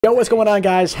Yo, what's going on,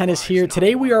 guys? Henis here.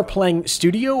 Today we are playing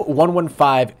Studio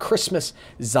 115 Christmas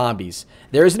Zombies.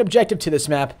 There is an objective to this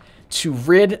map to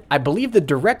rid, I believe, the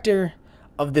director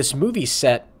of this movie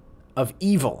set of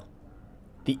evil.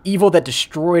 The evil that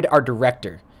destroyed our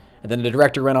director. And then the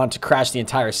director went on to crash the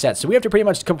entire set. So we have to pretty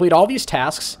much complete all these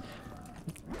tasks,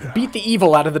 beat the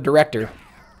evil out of the director,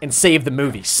 and save the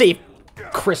movie. Save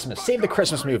Christmas. Save the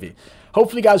Christmas movie.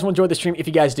 Hopefully you guys will enjoy the stream. If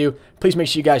you guys do, please make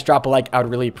sure you guys drop a like. I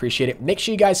would really appreciate it. Make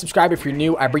sure you guys subscribe if you're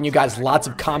new. I bring you guys lots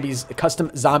of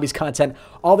custom zombies content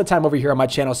all the time over here on my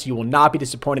channel, so you will not be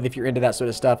disappointed if you're into that sort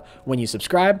of stuff when you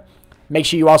subscribe. Make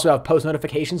sure you also have post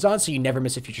notifications on so you never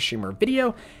miss a future stream or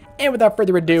video. And without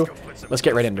further ado, let's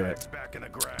get right into it.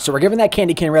 So we're giving that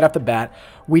candy cane right off the bat.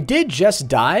 We did just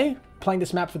die playing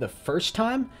this map for the first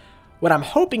time. What I'm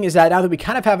hoping is that now that we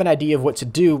kind of have an idea of what to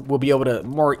do, we'll be able to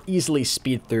more easily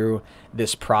speed through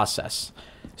this process.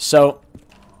 So,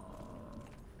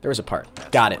 there was a part.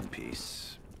 Got it.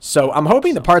 So, I'm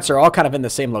hoping the parts are all kind of in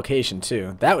the same location,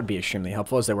 too. That would be extremely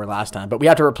helpful as they were last time. But we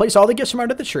have to replace all the gifts from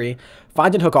under the tree,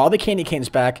 find and hook all the candy canes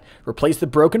back, replace the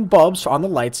broken bulbs on the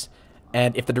lights,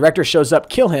 and if the director shows up,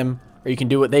 kill him, or you can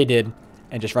do what they did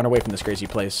and just run away from this crazy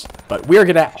place. But we're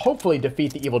going to hopefully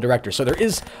defeat the evil director. So, there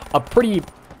is a pretty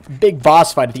big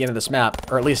boss fight at the end of this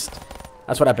map, or at least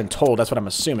that's what I've been told. That's what I'm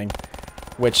assuming,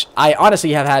 which I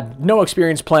honestly have had no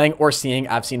experience playing or seeing.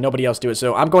 I've seen nobody else do it,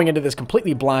 so I'm going into this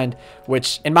completely blind,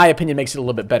 which in my opinion makes it a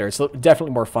little bit better. It's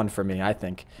definitely more fun for me, I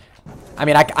think. I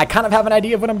mean, I kind of have an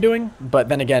idea of what I'm doing, but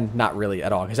then again, not really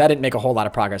at all, because I didn't make a whole lot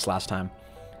of progress last time.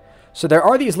 So there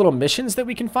are these little missions that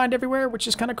we can find everywhere, which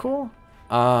is kind of cool.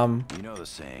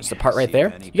 There's the part right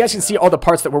there. You guys can see all the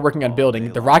parts that we're working on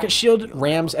building. The rocket shield,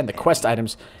 rams, and the quest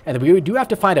items. And we do have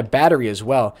to find a battery as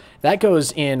well. That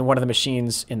goes in one of the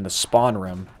machines in the spawn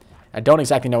room. I don't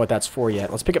exactly know what that's for yet.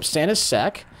 Let's pick up Santa's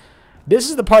sack. This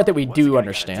is the part that we do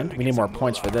understand. We need more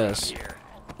points for this.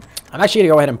 I'm actually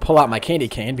going to go ahead and pull out my candy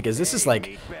cane because this is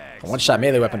like a one-shot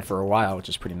melee weapon for a while, which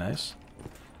is pretty nice.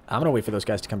 I'm going to wait for those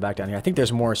guys to come back down here. I think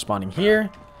there's more spawning here.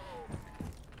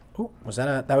 Oh, was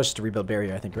that that was just a rebuild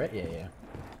barrier, I think, right? Yeah.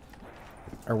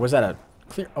 Or was that a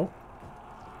clear? Oh.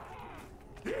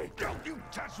 Don't you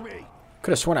touch me.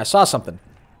 Could have sworn I saw something.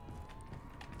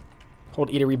 Hold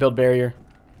E to rebuild barrier.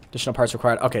 Additional parts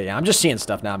required. Okay, yeah, I'm just seeing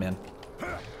stuff now, man.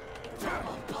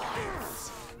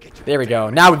 There we go.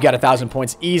 Now we've got 1,000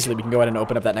 points easily. We can go ahead and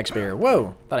open up that next barrier.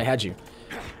 Whoa, thought I had you.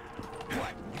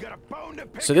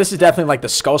 So this is definitely like the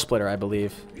skull splitter, I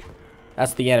believe.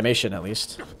 That's the animation, at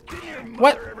least.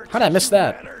 What? How did I miss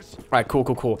that? Alright,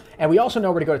 cool. And we also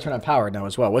know where to go to turn on power now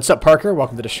as well. What's up, Parker?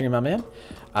 Welcome to the stream, my man.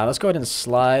 Let's go ahead and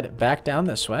slide back down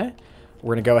this way.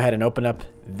 We're going to go ahead and open up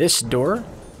this door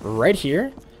right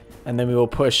here. And then we will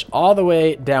push all the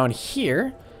way down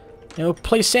here. And we'll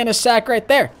place Santa's sack right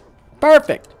there.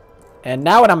 Perfect. And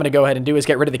now what I'm going to go ahead and do is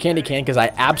get rid of the candy cane because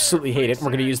I absolutely hate it. We're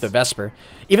going to use the Vesper.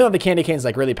 Even though the candy cane is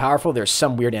like really powerful, there's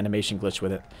some weird animation glitch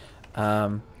with it.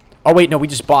 Oh, wait, no, we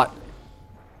just bought...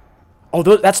 Oh,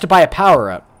 that's to buy a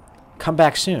power-up. Come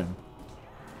back soon.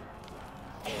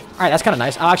 Alright, that's kind of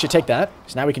nice. I'll actually take that.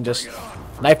 So now we can just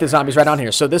knife the zombies right on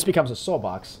here. So this becomes a soul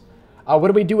box. What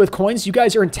do we do with coins? You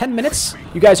guys earn 10 minutes.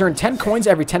 You guys earn 10 coins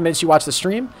every 10 minutes you watch the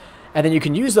stream. And then you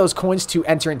can use those coins to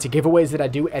enter into giveaways that I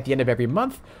do at the end of every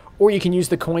month. Or you can use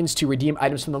the coins to redeem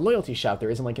items from the loyalty shop. There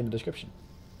is a link in the description.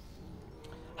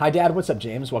 Hi, Dad. What's up,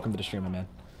 James? Welcome to the stream, my man.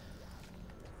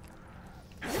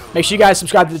 Make sure you guys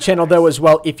subscribe to the channel, though, as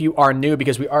well, if you are new,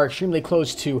 because we are extremely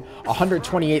close to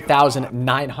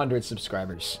 128,900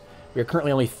 subscribers. We are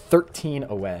currently only 13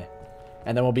 away.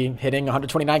 And then we'll be hitting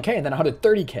 129K and then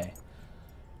 130K.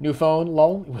 New phone,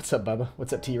 lol. What's up, Bubba?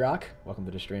 What's up, T-Rock? Welcome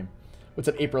to the stream. What's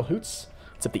up, April Hoots?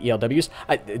 What's up, the ELWs?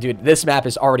 Dude, this map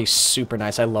is already super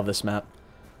nice. I love this map.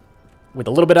 With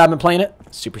a little bit I've been playing it,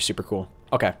 super cool.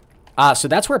 Okay. So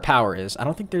that's where power is. I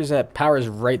don't think there's a power is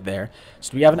right there.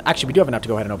 So we haven't actually we do have enough to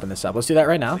go ahead and open this up. Let's do that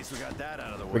right now.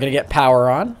 We're gonna get power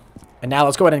on, and now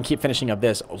let's go ahead and keep finishing up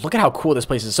this. Oh, look at how cool this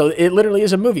place is. So it literally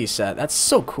is a movie set. That's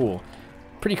so cool.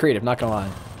 Pretty creative, not gonna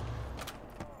lie.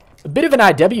 A bit of an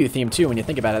IW theme too when you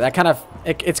think about it. That kind of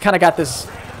it's kind of got this.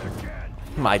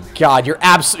 My God, you're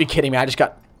absolutely kidding me. I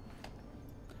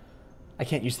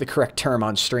can't use the correct term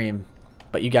on stream,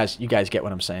 but you guys get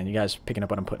what I'm saying. You guys picking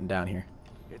up what I'm putting down here.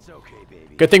 It's okay,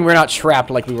 baby. Good thing we're not trapped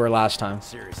like we were last time.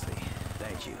 Seriously,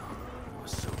 thank you. I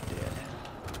was so dead.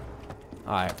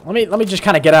 All right, let me just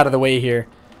kind of get out of the way here.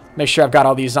 Make sure I've got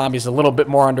all these zombies a little bit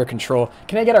more under control.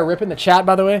 Can I get a rip in the chat,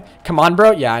 by the way? Come on,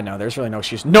 bro. Yeah, I know. There's really no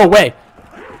excuse. No way.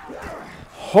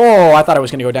 Oh, I thought I was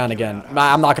gonna go down again.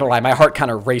 I'm not gonna lie. My heart kind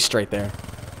of raced right there.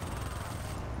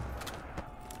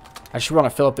 I just want to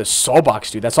fill up this soul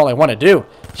box, dude. That's all I want to do.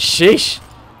 Sheesh.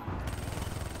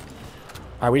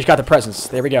 All right, we just got the presents.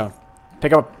 There we go.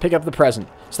 Pick up the present.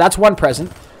 So that's one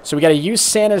present. So we got to use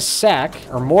Santa's sack,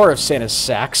 or more of Santa's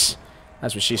sacks.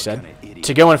 That's what she said.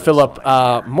 To go and fill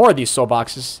up more of these soul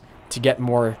boxes to get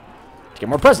more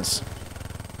presents.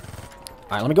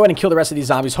 All right, let me go ahead and kill the rest of these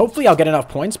zombies. Hopefully, I'll get enough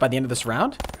points by the end of this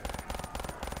round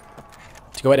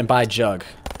to go ahead and buy a jug.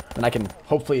 And I can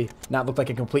hopefully not look like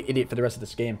a complete idiot for the rest of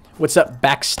this game. What's up,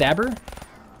 Backstabber?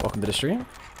 Welcome to the stream.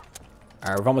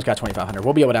 All right, we've almost got 2,500.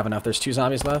 We'll be able to have enough. There's 2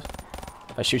 zombies left.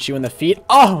 If I shoot you in the feet.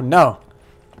 Oh, no.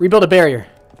 Rebuild a barrier.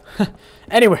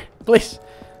 Anywhere, please.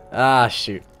 Ah,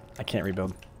 shoot. I can't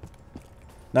rebuild.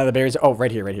 None of the barriers. Oh,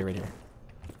 right here, right here, right here.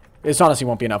 This honestly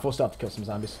won't be enough. We'll still have to kill some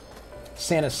zombies.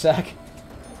 Santa's sack.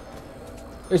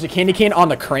 There's a candy cane on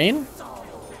the crane.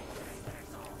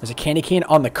 There's a candy cane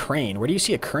on the crane. Where do you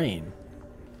see a crane?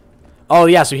 Oh,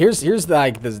 yeah, so here's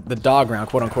like the dog round,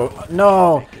 quote unquote.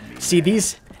 No. See,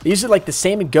 these are like the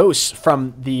same ghosts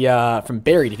from the from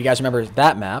Buried, if you guys remember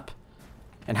that map.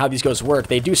 And how these ghosts work.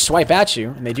 They do swipe at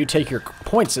you, and they do take your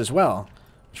points as well.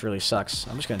 Which really sucks.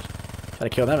 I'm just gonna try to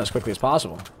kill them as quickly as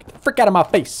possible. Get the frick out of my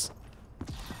face.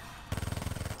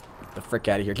 Get the frick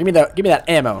out of here. Give me that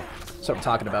ammo. That's what I'm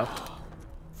talking about.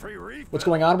 What's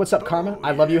going on? What's up, Karma?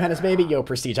 I love you, Henis, baby. Yo,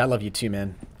 Prestige, I love you too,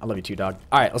 man. I love you too, dog.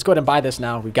 All right, let's go ahead and buy this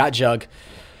now. We've got Jug. A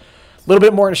little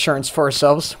bit more insurance for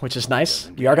ourselves, which is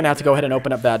nice. We are going to have to go ahead and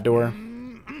open up that door.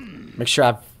 Make sure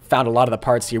I've found a lot of the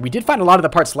parts here. We did find a lot of the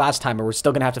parts last time, but we're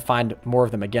still going to have to find more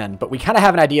of them again. But we kind of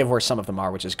have an idea of where some of them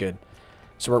are, which is good.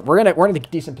 So we're in a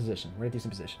decent position. We're in a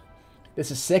decent position.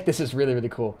 This is sick. This is really, really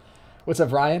cool. What's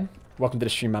up, Ryan? Welcome to the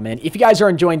stream, my man. If you guys are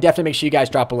enjoying, definitely make sure you guys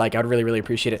drop a like. I would really, really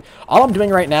appreciate it. All I'm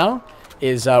doing right now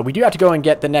is we do have to go and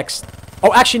get the next...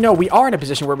 Oh, actually, no. We are in a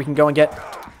position where we can go and get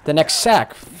the next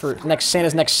sack for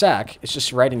Santa's next sack. It's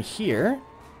just right in here.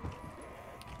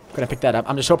 I'm going to pick that up.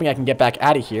 I'm just hoping I can get back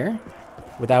out of here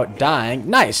without dying.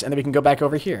 Nice. And then we can go back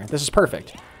over here. This is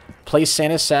perfect. Place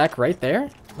Santa's sack right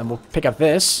there. Then we'll pick up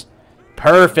this.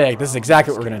 Perfect. This is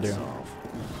exactly what we're going to do.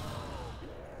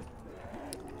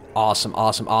 Awesome,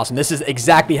 awesome, awesome. This is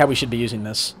exactly how we should be using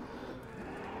this.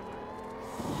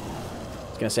 I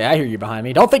was going to say, I hear you behind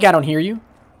me. Don't think I don't hear you.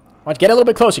 Why don't you get a little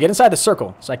bit closer. Get inside the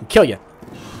circle so I can kill you.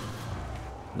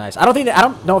 Nice. I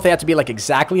don't know if they have to be like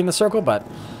exactly in the circle, but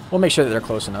we'll make sure that they're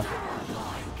close enough.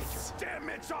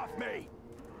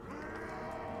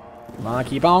 Come on,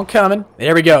 keep on coming.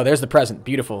 There we go. There's the present.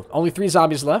 Beautiful. Only 3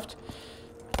 zombies left.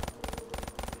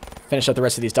 Finish up the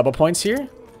rest of these double points here.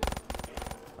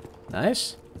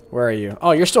 Nice. Where are you?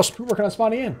 Oh, you're still working on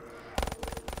spawning in.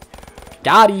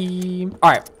 Got him.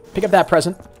 All right. Pick up that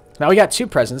present. Now we got 2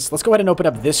 presents. Let's go ahead and open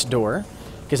up this door.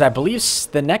 Because I believe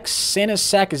the next Santa's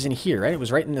sack is in here, right? It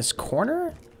was right in this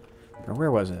corner? Or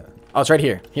where was it? Oh, it's right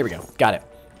here. Here we go. Got it.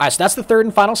 All right, so that's the 3rd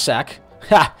and final sack.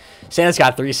 Ha! Santa's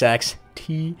got 3 sacks.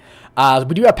 T.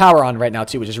 We do have power on right now,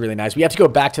 too, which is really nice. We have to go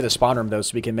back to the spawn room, though,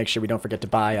 so we can make sure we don't forget to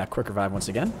buy Quick Revive once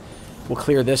again. We'll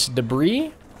clear this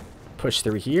debris. Push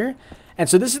through here. And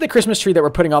so this is the Christmas tree that we're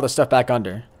putting all the stuff back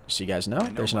under. So you guys know.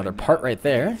 There's another part right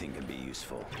there.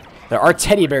 There are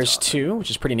teddy bears, too, which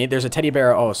is pretty neat. There's a teddy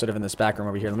bear, sort of in this back room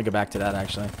over here. Let me go back to that,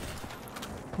 actually.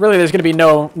 Really, there's going to be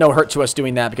no hurt to us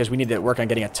doing that because we need to work on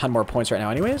getting a ton more points right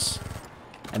now anyways.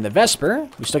 And the Vesper,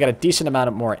 we still got a decent amount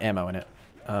of more ammo in it.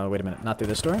 Wait a minute. Not through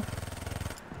this door.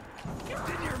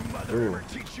 Ooh.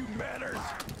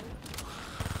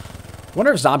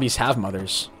 Wonder if zombies have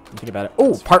mothers. Think about it.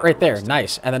 Oh, part right there.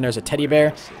 Nice. And then there's a teddy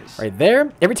bear right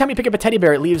there. Every time you pick up a teddy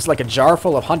bear, it leaves like a jar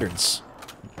full of hundreds.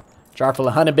 Jar full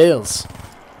of 100 bills.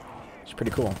 It's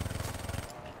pretty cool.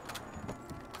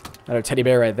 Another teddy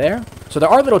bear right there. So there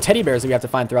are little teddy bears that we have to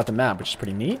find throughout the map, which is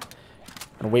pretty neat.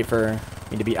 I'm gonna wait for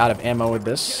me to be out of ammo with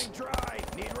this.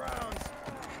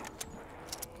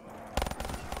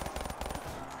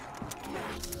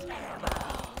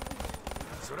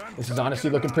 This is honestly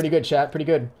looking pretty good, chat. Pretty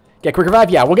good. Get Quick Revive?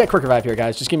 Yeah, we'll get Quick Revive here,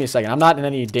 guys. Just give me a second. I'm not in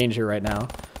any danger right now.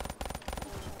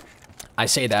 I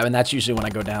say that, and that's usually when I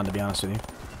go down, to be honest with you.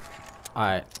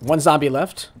 Alright, 1 zombie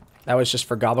left. That was just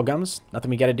for Gobblegums.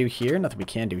 Nothing we gotta do here. Nothing we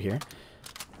can do here.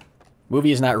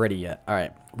 Movie is not ready yet.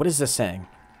 Alright, what is this saying?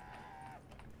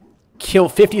 Kill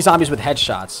 50 zombies with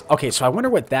headshots. Okay, so I wonder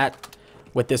what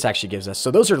this actually gives us. So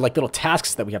those are like little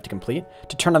tasks that we have to complete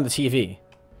to turn on the TV.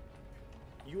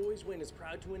 You Always Win is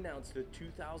proud to announce the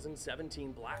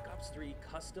 2017 Black Ops 3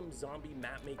 Custom Zombie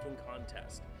Map-Making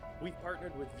Contest. We've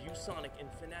partnered with ViewSonic and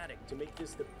Fnatic to make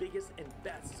this the biggest and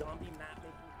best zombie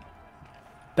map-making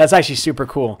contest. That's actually super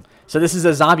cool. So this is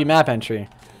a zombie map entry.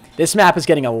 This map is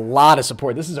getting a lot of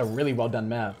support. This is a really well done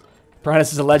map.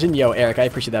 ProHenis is a legend. Yo, Eric, I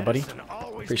appreciate that, buddy.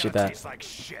 Appreciate that.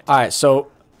 All right,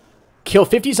 so kill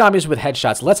 50 zombies with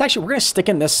headshots. Let's actually, we're going to stick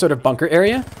in this sort of bunker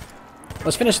area.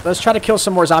 Let's try to kill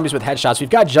some more zombies with headshots. We've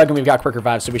got Jug and we've got Quick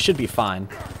Revive, so we should be fine.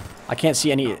 I can't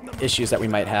see any issues that we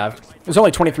might have. There's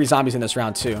only 23 zombies in this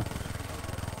round, too.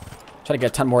 Try to get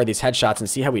a ton more of these headshots and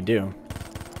see how we do.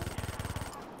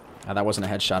 Oh, that wasn't a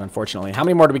headshot, unfortunately. How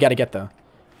many more do we got to get, though?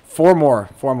 4 more.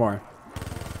 4 more.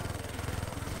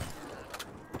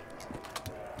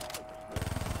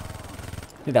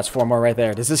 I think that's 4 more right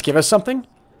there. Does this give us something?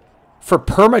 For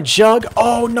perma jug?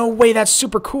 Oh, no way. That's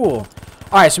super cool.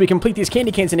 All right, so we complete these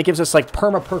candy canes, and it gives us, like,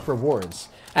 perma perk rewards.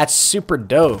 That's super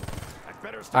dope.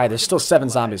 All right, there's still 7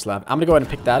 zombies left. I'm going to go ahead and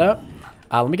pick that up.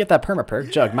 Let me get that perma perk.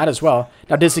 Jug, might as well.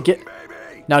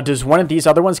 Now, does one of these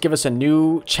other ones give us a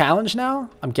new challenge now?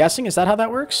 I'm guessing. Is that how that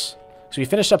works? So we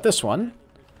finished up this one.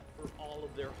 For all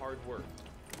of their hard work.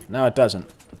 No, it doesn't.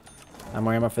 I'm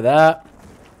more ammo for that.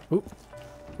 Oop.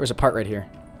 There's a part right here.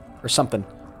 Or something.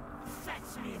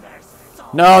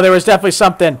 No, there was definitely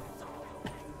something.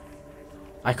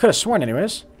 I could have sworn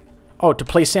anyways. Oh, to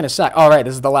place Santa's sack. All right,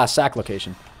 this is the last sack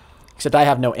location. Except I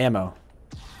have no ammo.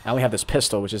 I only have this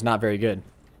pistol, which is not very good.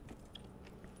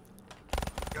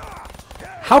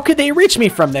 How could they reach me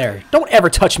from there? Don't ever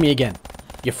touch me again,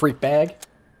 you freak bag.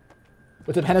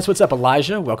 What's up, Henis? What's up,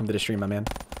 Elijah? Welcome to the stream, my man.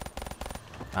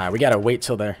 All right, we gotta wait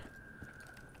till they're...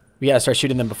 We gotta start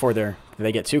shooting them before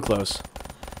they get too close.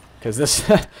 Because this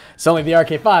it's only the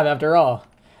RK5 after all.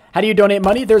 How do you donate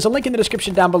money? There's a link in the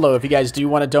description down below. If you guys do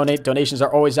want to donate, donations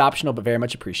are always optional, but very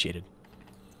much appreciated.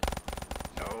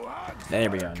 There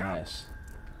we go. Nice.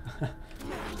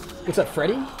 What's up,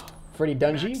 Freddy? Freddy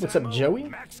Dungy. What's up,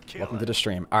 Joey? Welcome to the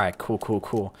stream. All right, cool, cool,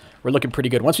 cool. We're looking pretty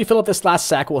good. Once we fill up this last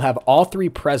sack, we'll have all 3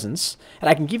 presents, and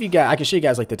I can give you guys, I can show you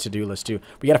guys like the to-do list too.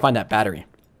 We got to find that battery.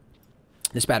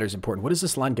 This battery is important. What does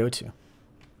this line go to?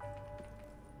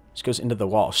 Just goes into the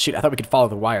wall. Shoot, I thought we could follow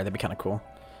the wire. That'd be kind of cool.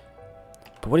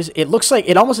 But what is it? It looks like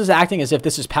it almost is acting as if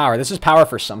this is power. This is power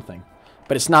for something.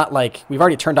 But it's not like we've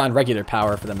already turned on regular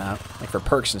power for the map, like for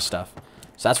perks and stuff.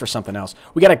 So that's for something else.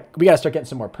 We gotta start getting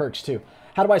some more perks too.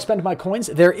 How do I spend my coins?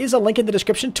 There is a link in the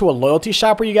description to a loyalty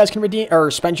shop where you guys can redeem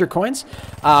or spend your coins.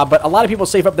 But a lot of people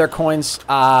save up their coins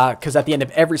because at the end of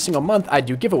every single month I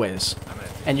do giveaways.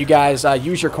 And you guys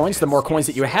use your coins. The more coins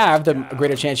that you have, the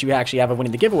greater chance you actually have of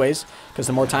winning the giveaways because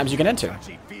the more times you can enter.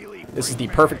 This is the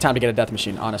perfect time to get a death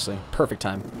machine, honestly. Perfect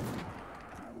time.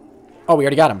 Oh, we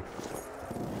already got him.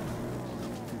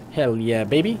 Hell yeah,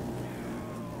 baby.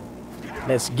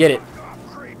 Let's get it.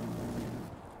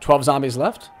 12 zombies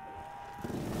left.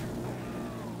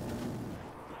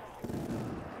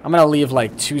 I'm going to leave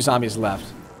like 2 zombies left.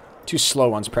 2 slow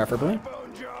ones, preferably.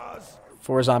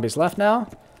 4 zombies left now.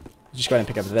 Just go ahead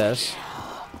and pick up this.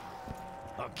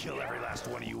 I'll kill every last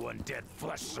one of you undead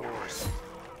flesh sores.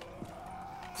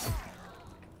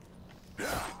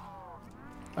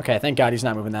 Okay, thank God he's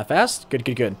not moving that fast. Good,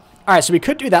 good, good. All right, so we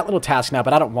could do that little task now,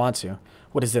 but I don't want to.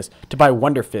 What is this? To buy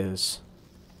Wonder Fizz.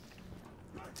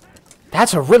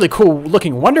 That's a really cool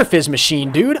looking Wonder Fizz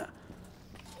machine, dude.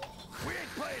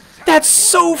 That's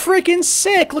so freaking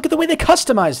sick. Look at the way they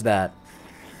customized that.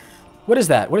 What is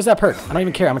that? What is that perk? I don't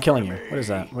even care. I'm killing you. What is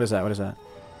that? What is that? What is that?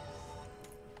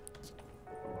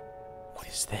 What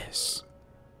is this?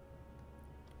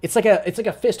 It's like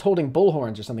a fist holding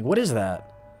bullhorns or something. What is that?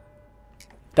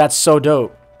 That's so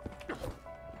dope.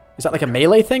 Is that like a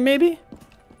melee thing, maybe?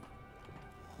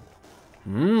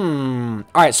 All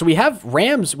right, so we have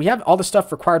rams. We have all the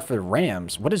stuff required for the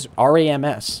rams. What is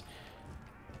RAMS?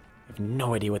 I have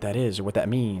no idea what that is or what that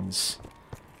means.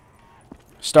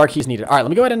 Star keys needed. All right, let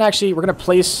me go ahead and actually, we're going to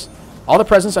place all the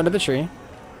presents under the tree.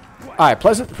 All right,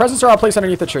 presents are all placed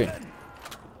underneath the tree.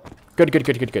 Good, good,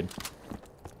 good, good, good.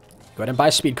 Go ahead and buy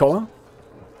speed cola.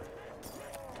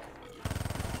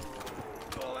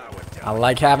 I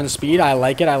like having speed. I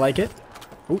like it. I like it.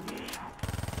 Ooh.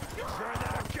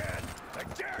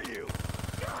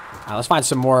 Let's find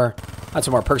some more. Find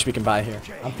some more perks we can buy here.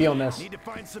 I'm feeling this. Need to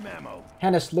find some ammo.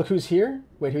 Henis, look who's here.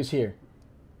 Wait, who's here?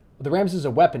 The Rams is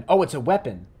a weapon. Oh, it's a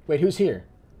weapon. Wait, who's here?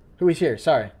 Who is here?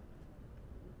 Sorry.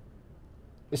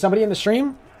 Is somebody in the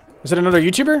stream? Is it another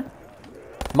YouTuber?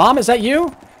 Mom, is that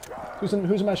you? Who's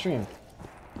in my stream?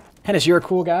 Henis, you're a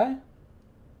cool guy.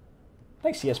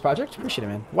 Thanks, CS Project. Appreciate it,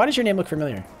 man. Why does your name look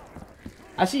familiar?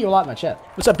 I see you a lot in my chat.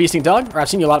 What's up, Beasting Dog? Or I've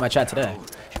seen you a lot in my chat today.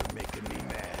 You're making me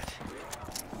mad.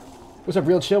 What's up,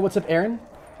 Real Chill? What's up, Aaron?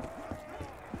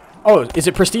 Oh, is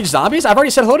it Prestige Zombies? I've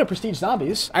already said hello to Prestige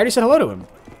Zombies. I already said hello to him.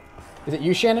 Is it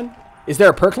you, Shannon? Is there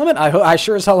a perk limit? I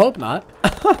sure as hell hope not.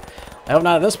 I hope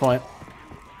not at this point.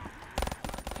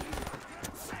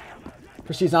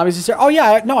 Prestige Zombies is here. Oh,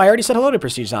 yeah. No, I already said hello to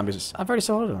Prestige Zombies. I've already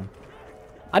said hello to him.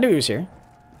 I knew he was here.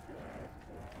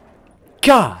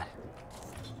 God.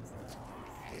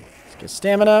 Let's get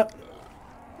stamina.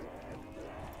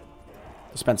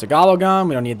 Dispense a gobble gum.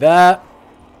 We don't need that.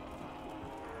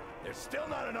 There's still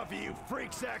not enough of you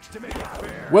freak sacks to make it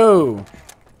fair. Whoa.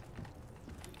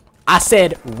 I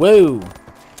said whoa.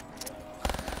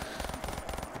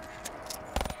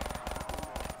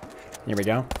 Here we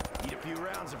go. Need a few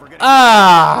rounds if we're gonna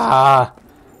Ah!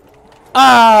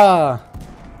 Ah!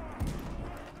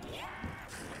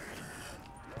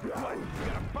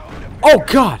 Oh,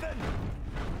 God!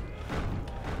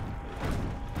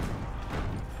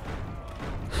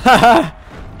 Ha ha!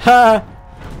 Ha!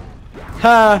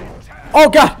 Ha! Oh,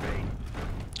 God!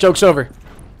 Joke's over.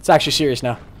 It's actually serious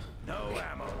now. no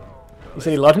ammo. You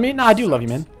said he loved me? No, I do love you,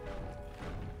 man.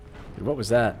 Dude, what was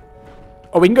that?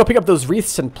 Oh, we can go pick up those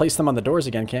wreaths and place them on the doors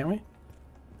again, can't we?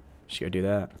 Should go do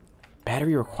that.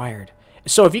 Battery required.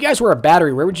 So if you guys were a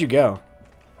battery, where would you go?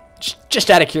 Just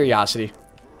out of curiosity.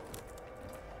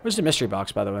 Where's the mystery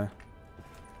box, by the way?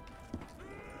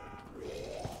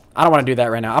 I don't want to do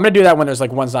that right now. I'm going to do that when there's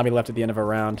like one zombie left at the end of a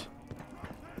round.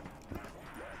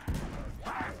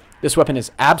 This weapon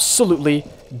is absolutely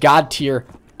god tier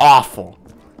awful.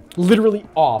 Literally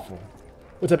awful.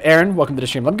 What's up, Aaron? Welcome to the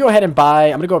stream. Let me go ahead and buy...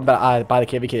 I'm going to go buy the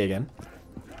KVK again.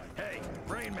 Hey,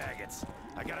 brain maggots.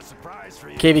 I got a surprise for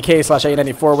you.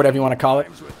 KVK/894, whatever you want to call it.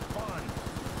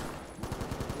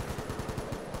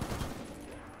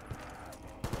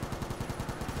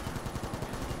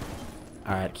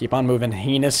 Alright, keep on moving.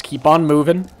 Henis, keep on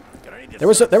moving. There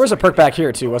was a perk back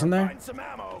here too, wasn't there?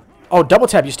 Oh, double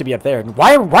tap used to be up there.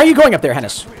 Why are you going up there,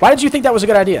 Henis? Why did you think that was a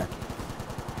good idea?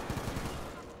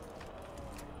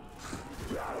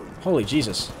 Holy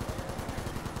Jesus.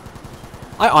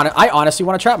 I honestly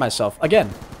want to trap myself. Again,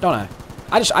 don't I?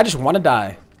 I just want to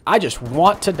die. I just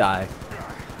want to die.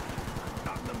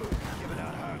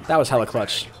 That was hella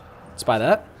clutch. Let's buy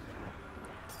that.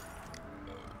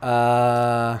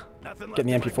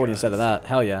 Getting the MP40 instead of that.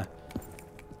 Hell yeah.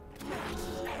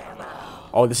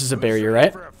 Oh, this is a barrier,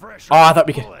 right? Oh, I thought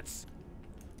we could...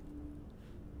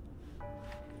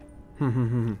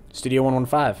 Studio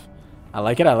 115. I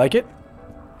like it, I like it.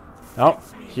 Oh,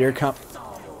 here come...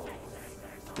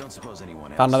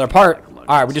 Found another part.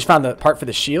 Alright, we just found the part for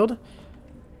the shield.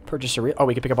 Purchase a wreath. Oh,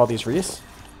 we can pick up all these wreaths.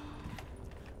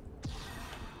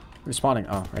 Respawning.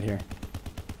 Oh, right here.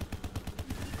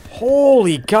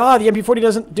 Holy God, the MP40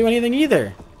 doesn't do anything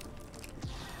either.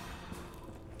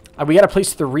 We gotta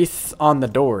place the wreath on the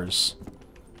doors.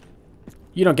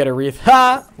 You don't get a wreath.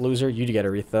 Ha! Loser, you do get a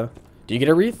wreath, though. Do you get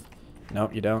a wreath?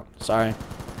 Nope, you don't. Sorry.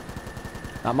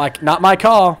 Not my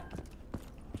call.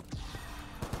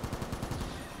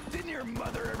 Didn't your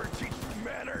mother ever teach you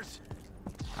manners?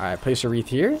 Alright, place a wreath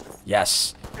here.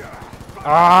 Yes.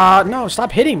 Ah, no,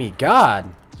 stop hitting me.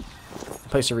 God.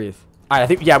 Place a wreath. Alright, I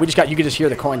think, yeah, you could just hear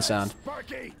the coin sound.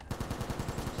 Alright,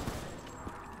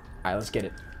 let's get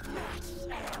it.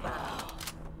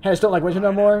 Hey, I just don't like Winter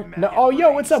no more. No. Oh,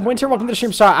 yo, what's up, Winter? Welcome to the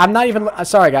stream. Sorry, I'm not even...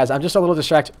 sorry, guys. I'm just a little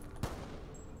distracted.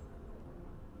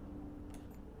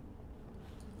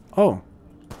 Oh.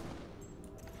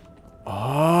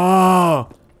 Oh.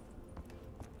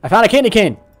 I found a candy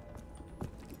cane.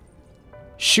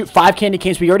 Shoot 5 candy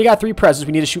canes. We already got 3 presents.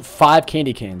 We need to shoot 5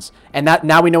 candy canes. And that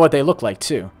now we know what they look like,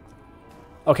 too.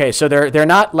 Okay, so they're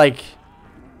not, like,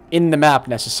 in the map,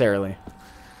 necessarily.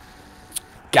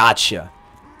 Gotcha.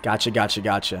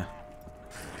 Gotcha.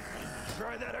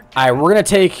 Alright, we're gonna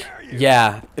take...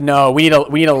 Yeah. No, we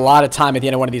need a lot of time at the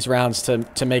end of one of these rounds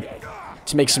to make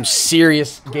some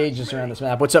serious gauges around this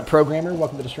map. What's up, Programmer?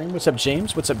 Welcome to the stream. What's up,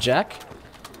 James? What's up, Jack?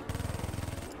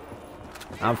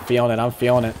 I'm feeling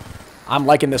it. I'm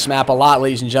liking this map a lot,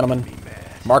 ladies and gentlemen.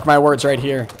 Mark my words right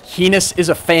here. Henis is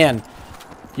a fan.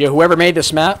 Yo, whoever made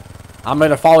this map, I'm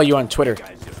gonna follow you on Twitter.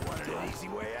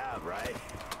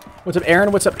 What's up,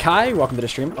 Aaron? What's up, Kai? Welcome to the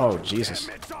stream. Oh, Jesus.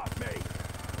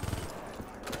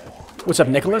 What's up,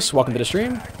 Nicholas? Welcome to the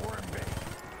stream.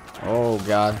 Oh,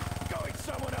 God.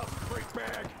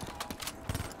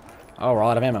 Oh, we're all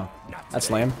out of ammo.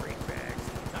 That's lame.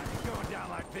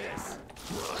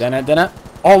 Dun-it.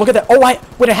 Oh, look at that. Oh,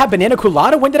 wait, I have banana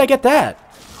colada? When did I get that?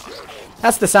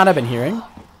 That's the sound I've been hearing.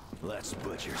 Let's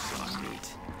butcher some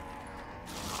meat.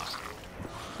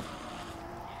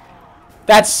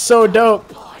 That's so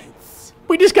dope.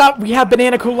 We have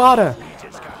banana colada.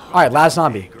 Alright, last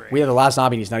zombie. We have the last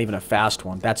zombie and he's not even a fast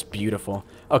one. That's beautiful.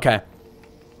 Okay.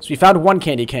 So we found 1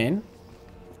 candy cane.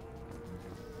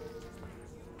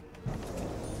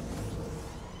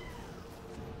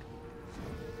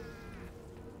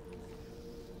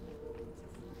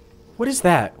 What is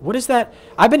that? What is that?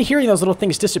 I've been hearing those little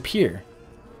things disappear.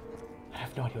 I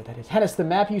have no idea what that is. Henis, the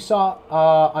map you saw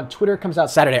on Twitter comes out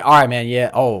Saturday. All right, man.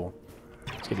 Yeah. Oh,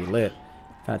 it's gonna be lit.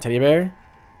 Found a teddy bear.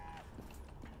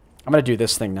 I'm gonna do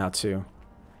this thing now too.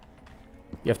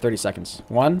 You have 30 seconds.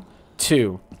 1,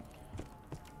 2,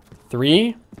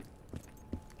 3,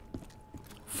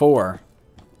 4,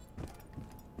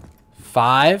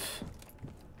 5,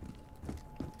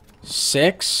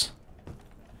 6.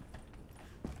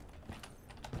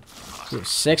 There's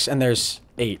 6 and there's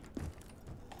 8.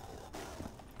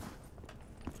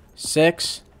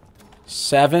 6,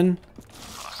 7,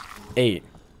 8.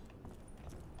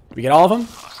 Did we get all of them?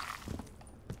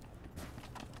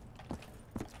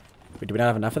 Wait, do we not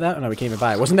have enough of that? Oh, no, we can't even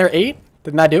buy it. Wasn't there 8?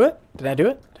 Didn't I do it? Did I do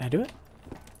it? Did I do it?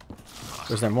 Or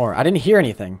was there more? I didn't hear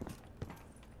anything.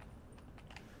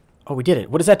 Oh, we did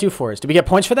it. What does that do for us? Did we get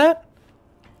points for that?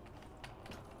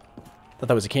 Thought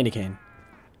that was a candy cane.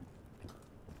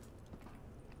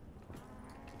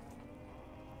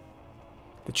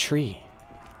 The tree.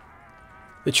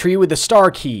 The tree with the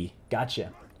star key.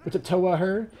 Gotcha. What's up, Toa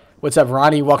Her? What's up,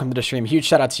 Ronnie? Welcome to the stream. Huge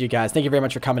shout out to you guys. Thank you very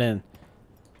much for coming in.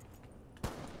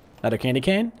 Another candy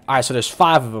cane? Alright, so there's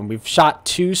 5 of them. We've shot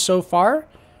 2 so far.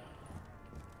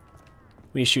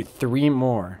 We need to shoot 3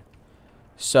 more.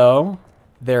 So,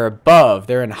 they're above.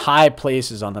 They're in high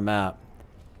places on the map.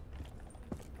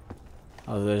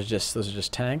 Oh, those are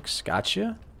just tanks.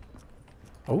 Gotcha.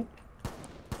 Oh.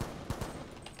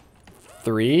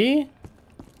 3.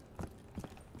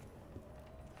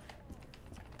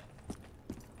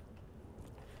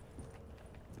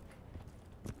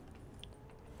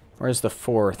 Where's the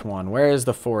 4th one? Where is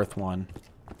the 4th one?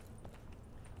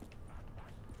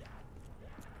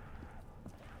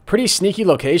 Pretty sneaky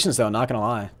locations, though, not gonna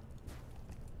lie.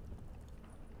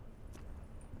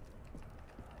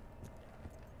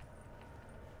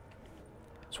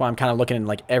 That's why I'm kind of looking in,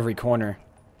 like, every corner.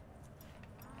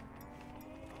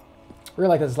 I really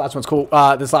like this last one's cool.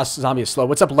 This last zombie is slow.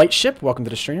 What's up, Light Ship? Welcome to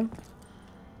the stream.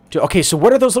 Dude, okay, so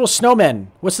what are those little snowmen?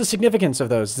 What's the significance of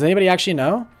those? Does anybody actually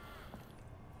know?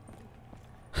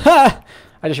 Ha!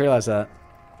 I just realized that.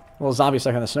 A little zombie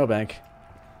stuck on the snowbank.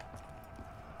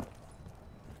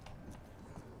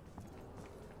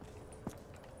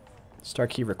 Star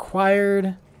key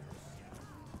required.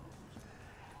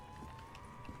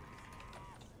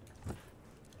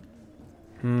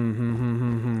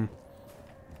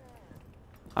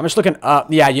 I'm just looking up.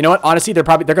 Yeah, you know what? Honestly, they're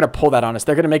gonna pull that on us.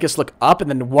 They're gonna make us look up, and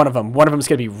then one of them's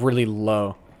gonna be really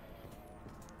low.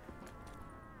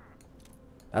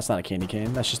 That's not a candy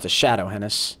cane. That's just a shadow,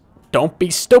 Henis. Don't be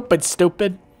stupid,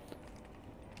 stupid.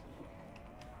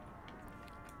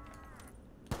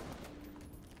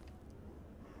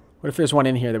 What if there's one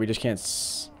in here that we just can't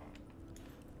so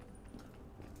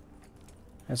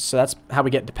that's how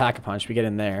we get to Pack-a-Punch. We get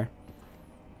in there.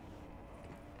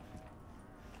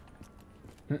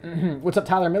 What's up,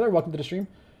 Tyler Miller? Welcome to the stream.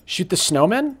 Shoot the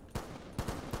snowman?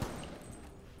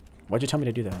 Why'd you tell me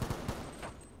to do that?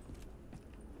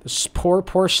 This poor,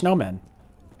 poor snowman.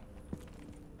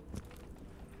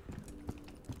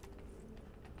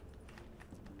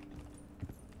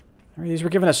 I mean, these were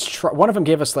giving us... one of them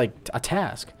gave us, like, a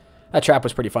task. That trap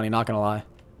was pretty funny, not gonna lie.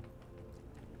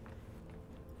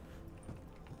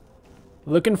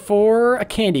 Looking for a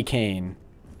candy cane.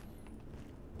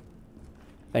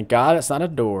 Thank God it's not a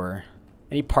door.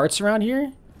 Any parts around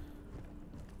here?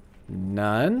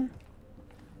 None.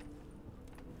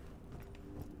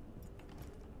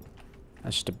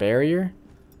 That's just a barrier.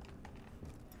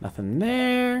 Nothing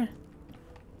there.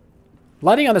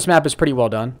 Lighting on this map is pretty well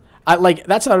done.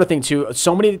 That's another thing too.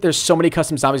 There's so many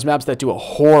custom zombies maps that do a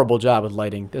horrible job with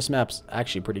lighting. This map's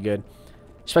actually pretty good.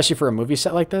 Especially for a movie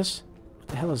set like this. What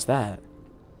the hell is that?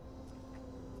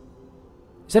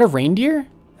 Is that a reindeer?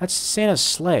 That's Santa's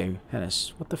sleigh,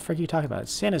 Henis. What the frick are you talking about?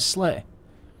 It's Santa's sleigh.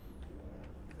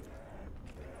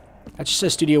 That just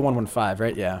says Studio 115,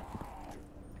 right? Yeah.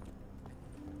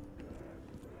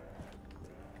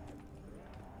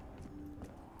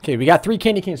 Okay, we got 3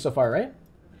 candy canes so far, right?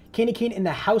 Candy cane in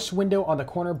the house window on the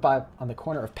corner of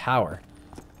power.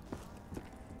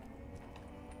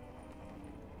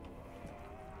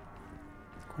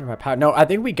 Corner by power. No, I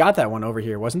think we got that one over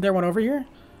here. Wasn't there one over here?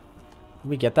 Did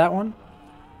we get that one?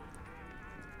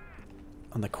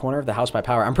 On the corner of the house by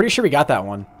power. I'm pretty sure we got that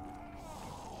one.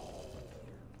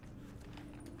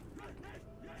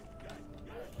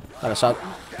 Thought I saw it.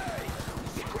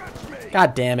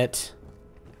 God damn it.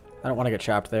 I don't want to get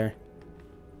trapped there.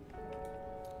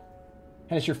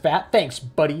 Henis, you're fat? Thanks,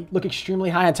 buddy. Look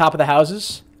extremely high on top of the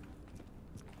houses.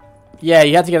 Yeah,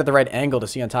 you have to get at the right angle to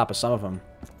see on top of some of them.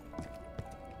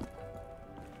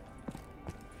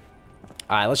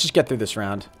 Alright, let's just get through this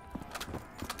round.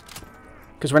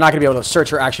 Because we're not going to be able to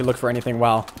search or actually look for anything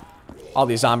while all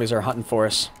these zombies are hunting for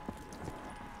us.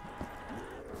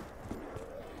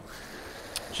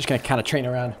 Just going to kind of train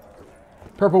around.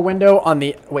 Purple window on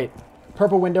the... Wait.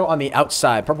 Purple window on the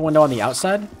outside. Purple window on the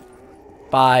outside?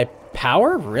 By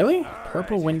power? Really?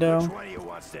 Purple window. Which one of you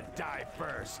wants to die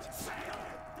first?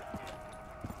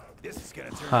 This is gonna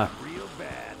turn out real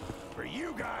bad for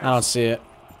you guys. I don't see it.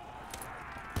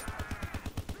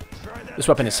 This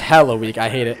weapon is hella weak. I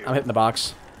hate it. I'm hitting the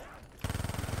box.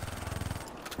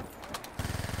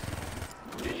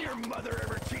 Did your mother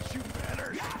ever teach you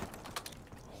better?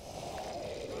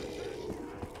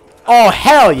 Oh,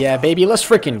 hell yeah, baby. Let's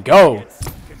freaking go.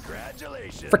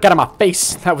 Congratulations. Frick out of my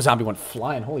face. That was zombie went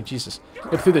flying. Holy Jesus.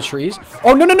 Look through the trees.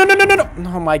 Oh, no, no, no, no, no, no, no.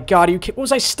 Oh, my God. Are you kidding? What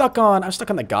was I stuck on? I was stuck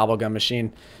on the gobble gun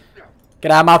machine. Get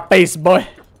out of my face, boy.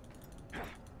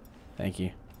 Thank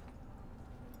you.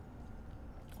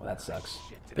 Well, that sucks.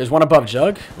 There's one above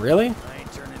Jug? Really? I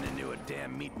ain't turning into a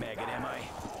damn meat maggot, am I?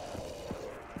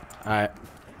 Alright.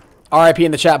 RIP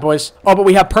in the chat, boys. Oh, but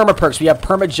we have perma perks. We have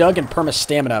perma Jug and perma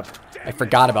stamina up. I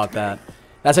forgot about that.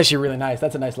 That's actually really nice.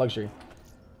 That's a nice luxury.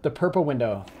 The purple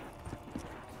window.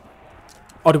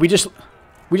 Oh, did we just...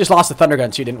 We just lost the thunder gun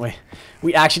too, didn't we?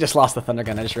 We actually just lost the thunder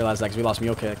gun. I just realized that because we lost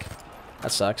mule kick.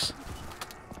 That sucks.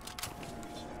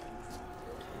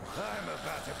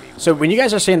 So when you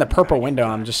guys are saying the purple window,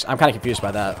 I'm kind of confused by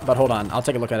that. But hold on, I'll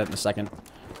take a look at it in a second.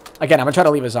 Again, I'm gonna try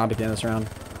to leave a zombie at the end of this round.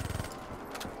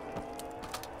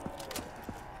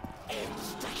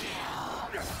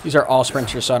 These are all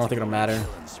sprinters, so I don't think it'll matter.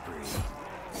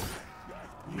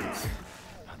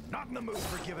 Not in the mood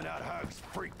for giving out hugs,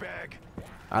 freak bag.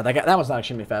 That one's not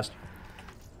extremely fast.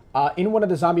 In one of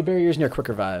the zombie barriers near quick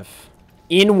revive.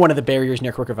 In one of the barriers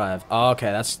near quick revive. Oh,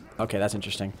 okay, that's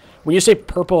interesting. When you say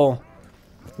purple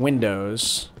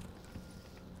windows,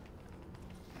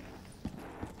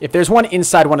 if there's one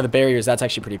inside one of the barriers, that's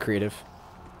actually pretty creative.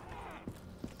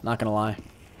 Not gonna lie.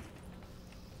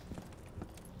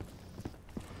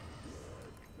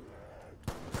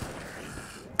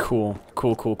 Cool,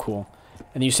 cool, cool, cool.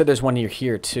 And you said there's one near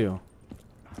here too.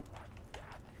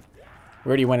 We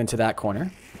already went into that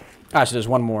corner. Ah, so there's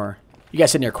one more. You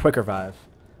guys said near quick revive.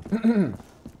 And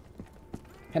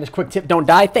this quick tip, don't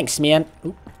die. Thanks, man.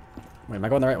 Oop. Wait, am I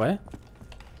going the right way?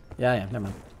 Yeah, I am. Never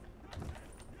mind.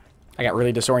 I got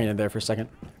really disoriented there for a second.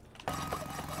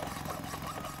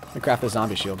 Let me craft the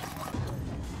zombie shield.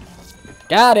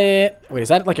 Got it! Wait, is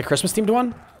that like a Christmas themed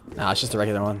one? Nah, it's just a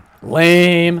regular one.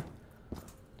 Lame!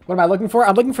 What am I looking for?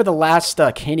 I'm looking for the last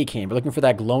candy cane. We're looking for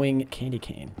that glowing candy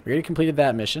cane. We already completed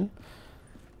that mission.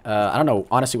 I don't know,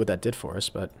 honestly, what that did for us,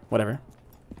 but whatever.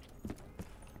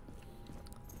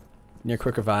 Near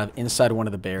quick revive, inside one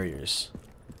of the barriers.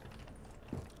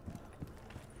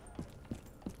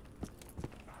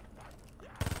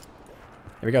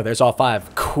 There we go. There's all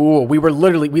 5. Cool. We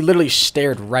literally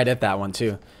stared right at that one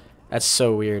too. That's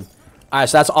so weird. All right,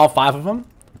 so that's all 5 of them.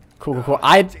 Cool, cool, cool.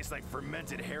 Tastes like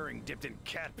fermented herring dipped in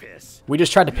cat piss. We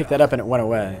just tried to pick that up and it went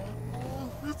away.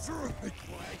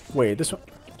 Wait, this one.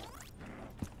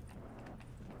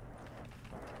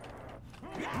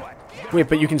 Wait,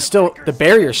 but you can still. The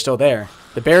barrier's still there.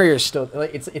 The barrier's still.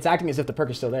 Like, it's acting as if the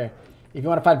perk is still there. If you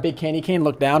want to find a big candy cane,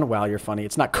 look down. Wow, you're funny.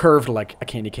 It's not curved like a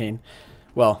candy cane.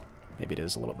 Well, maybe it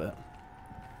is a little bit.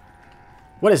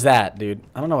 What is that, dude?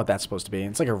 I don't know what that's supposed to be.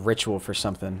 It's like a ritual for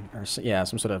something. Or, yeah,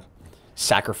 some sort of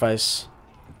sacrifice.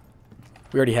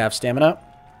 We already have stamina.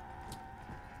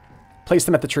 Place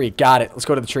them at the tree. Got it. Let's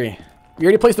go to the tree. We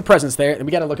already placed the presents there. And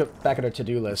we got to look back at our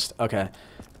to-do list. Okay.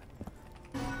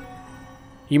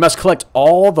 You must collect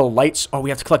all the lights. Oh, we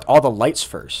have to collect all the lights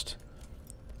first.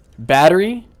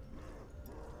 Battery.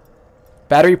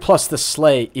 Battery plus the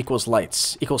sleigh equals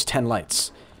lights. Equals 10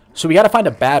 lights. So we got to find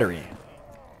a battery.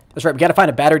 That's right. We got to find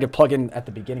a battery to plug in at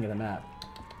the beginning of the map.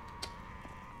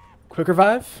 Quick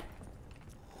revive?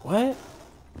 What?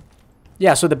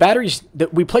 Yeah, so the batteries...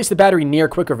 we placed the battery near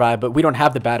quick revive, but we don't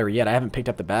have the battery yet. I haven't picked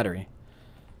up the battery.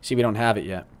 See, we don't have it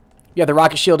yet. Yeah, the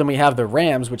rocket shield and we have the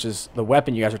rams, which is the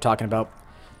weapon you guys are talking about.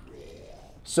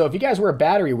 So if you guys were a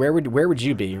battery, where would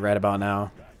you be right about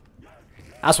now?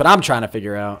 That's what I'm trying to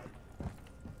figure out.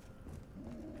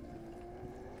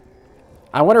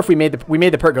 I wonder if we made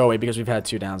the perk go away because we've had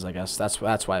 2 downs, I guess. That's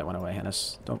why it went away,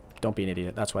 Henis. Don't be an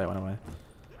idiot. That's why it went away.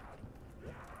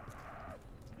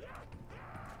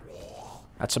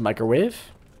 That's a microwave.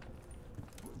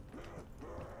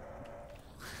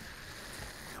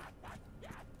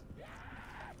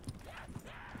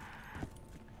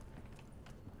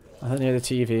 Nothing near the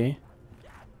TV.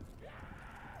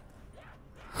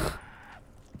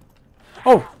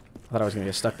 Oh! I thought I was going to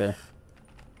get stuck there.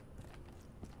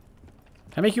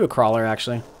 Can I make you a crawler,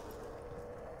 actually?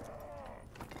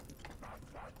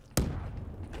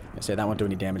 I say that won't do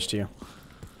any damage to you.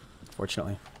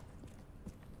 Fortunately.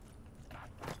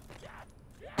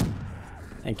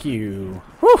 Thank you.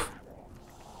 Whew!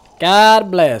 God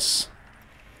bless.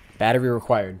 Battery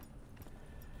required.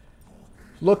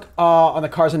 Look on the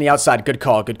cars on the outside. Good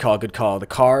call, good call, good call. The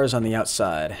cars on the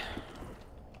outside.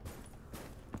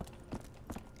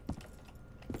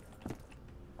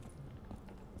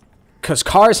 Because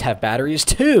cars have batteries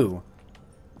too.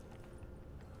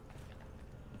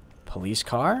 Police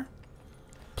car?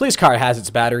 Police car has its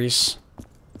batteries.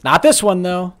 Not this one,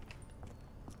 though.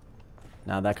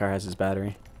 Now that car has its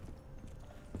battery.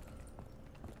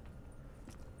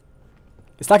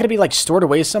 It's not going to be, like, stored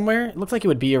away somewhere. It looks like it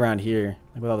would be around here.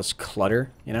 Like, with all this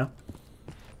clutter, you know?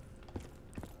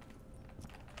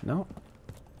 No.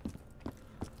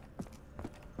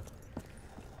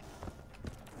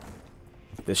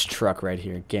 This truck right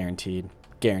here. Guaranteed.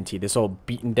 Guaranteed. This old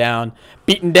beaten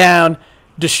down,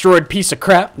 destroyed piece of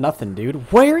crap. Nothing,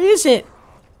 dude. Where is it?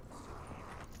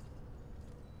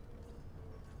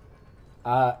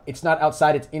 It's not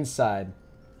outside, it's inside.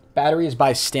 Battery is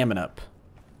by stamina up.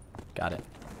 Got it.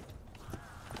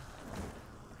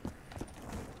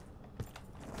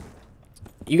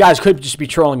 You guys could just be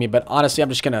trolling me, but honestly, I'm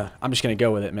just gonna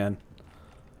go with it, man.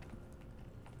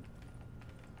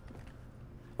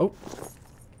 Oh.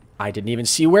 I didn't even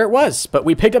see where it was, but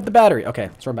we picked up the battery. Okay,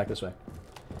 let's run back this way.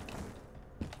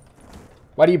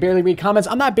 Why do you barely read comments?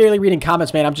 I'm not barely reading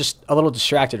comments, man. I'm just a little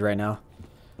distracted right now.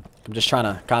 I'm just trying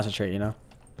to concentrate, you know?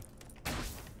 Can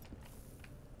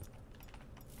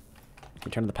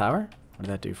we turn on the power? What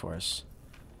did that do for us?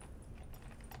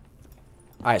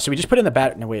 Alright, so we just put in the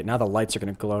bat. No, wait. Now the lights are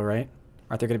going to glow, right?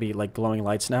 Aren't there going to be, like, glowing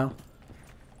lights now?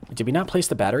 Did we not place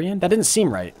the battery in? That didn't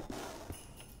seem right.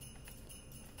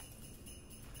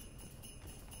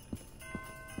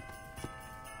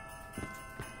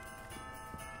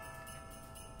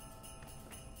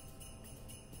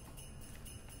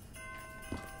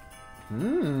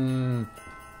 Hmm.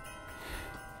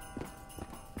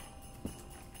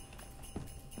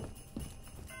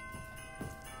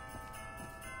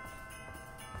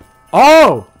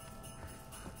 Oh!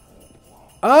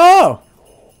 Oh!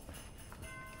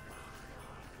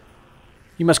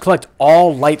 You must collect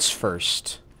all lights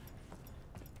first.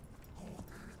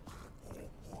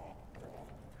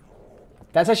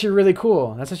 That's actually really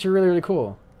cool. That's actually really, really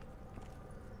cool.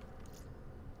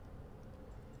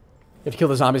 You have to kill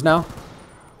the zombies now?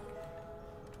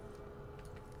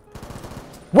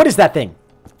 What is that thing?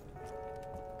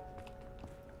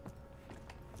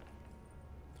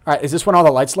 Alright, is this when all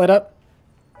the lights light up?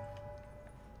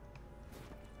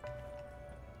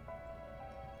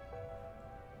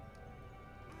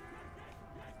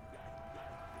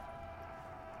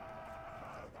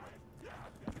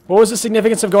 What was the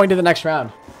significance of going to the next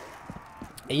round?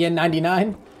 Ian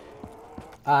 99?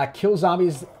 Kill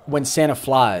zombies when Santa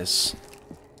flies.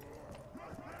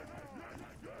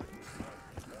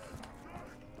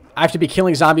 I have to be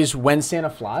killing zombies when Santa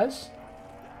flies?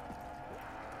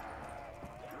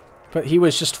 But he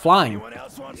was just flying.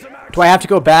 Do I have to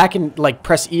go back and, like,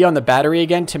 press E on the battery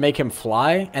again to make him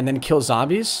fly and then kill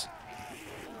zombies?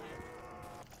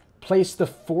 Place the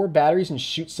 4 batteries and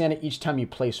shoot Santa each time you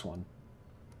place one.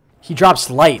 He drops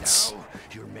lights. Now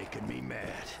you're making me mad.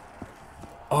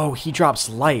 Oh, he drops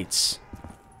lights.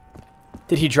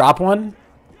 Did he drop one?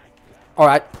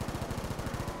 Alright.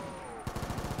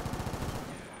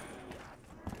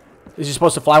 Is he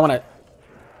supposed to fly when I...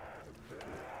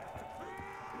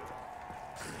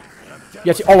 You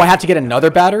have to, oh, I have to get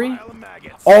another battery?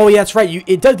 Oh, yeah, that's right.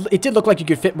 It did look like you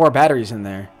could fit more batteries in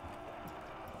there.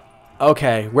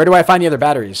 Okay, where do I find the other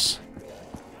batteries?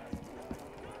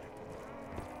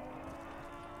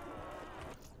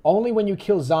 Only when you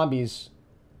kill zombies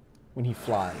when he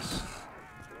flies.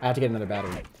 I have to get another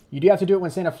battery. You do have to do it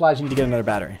when Santa flies. You need to get another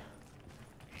battery.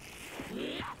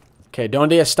 Okay,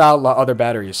 donde está la other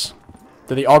batteries?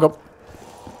 Do they all go...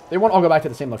 They won't all go back to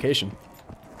the same location.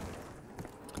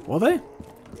 Will they?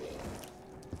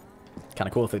 Kind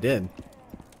of cool if they did.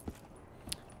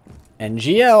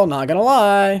 NGL, not gonna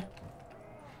lie.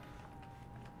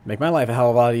 Make my life a hell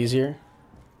of a lot easier.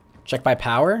 Check by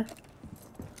power?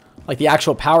 Like the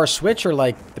actual power switch or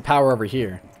like the power over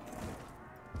here?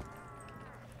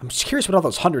 I'm just curious what all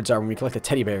those hundreds are when we collect the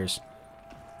teddy bears.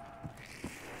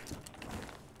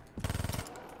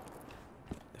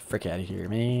 The frick out of here,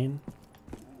 man.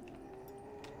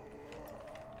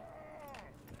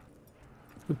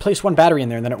 We placed one battery in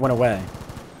there and then it went away.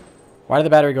 Why did the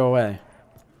battery go away?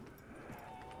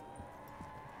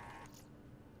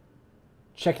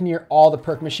 Check near all the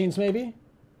perk machines, maybe?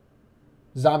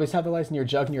 Zombies have the lights near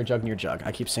jug, near jug, near jug.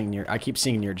 I keep seeing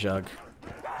near jug.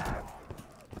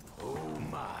 Oh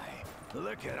my.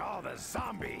 Look at all the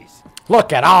zombies.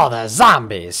 Look at all the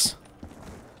zombies.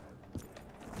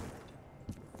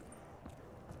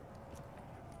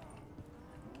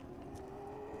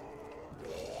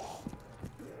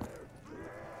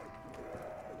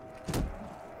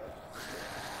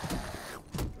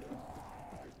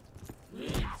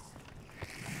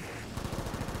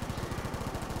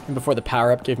 And before the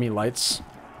power-up gave me lights.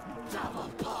 Double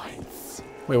points.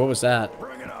 Wait, what was that?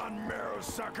 Bring it on, marrow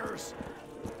suckers.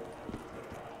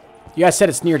 You guys said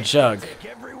it's near jug.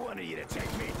 Take every one of you to take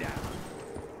me down.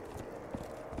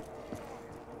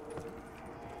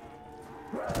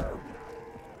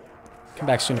 Come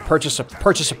back soon to purchase a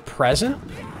present?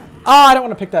 Oh, I don't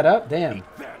want to pick that up. Damn.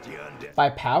 That you undead. By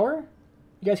power?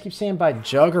 You guys keep saying by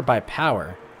jug or by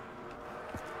power?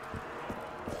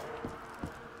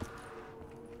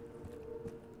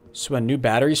 So a new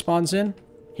battery spawns in?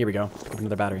 Here we go. Pick up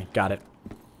another battery. Got it.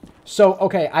 So,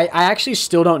 okay, I actually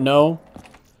still don't know.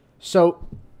 So,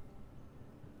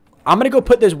 I'm going to go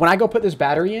put this... When I go put this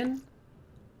battery in,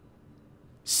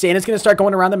 Santa's going to start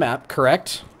going around the map,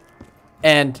 correct?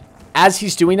 And as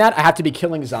he's doing that, I have to be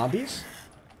killing zombies.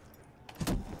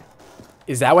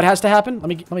 Is that what has to happen? Let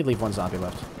me leave one zombie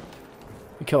left.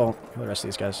 Let me kill the rest of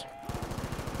these guys.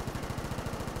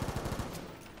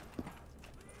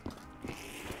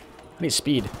 I need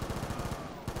speed.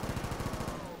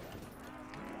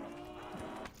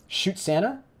 Shoot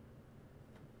Santa.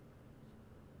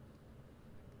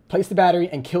 Place the battery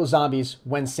and kill zombies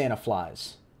when Santa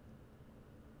flies.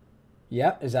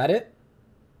 Yep, is that it?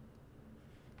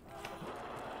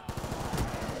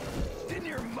 Didn't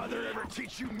your mother ever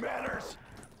teach you manners?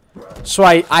 So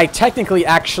I technically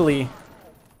actually...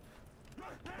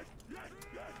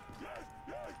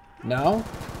 No?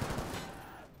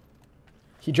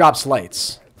 He drops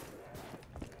lights.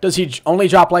 Does he only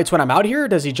drop lights when I'm out here, or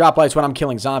does he drop lights when I'm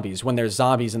killing zombies, when there's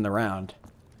zombies in the round?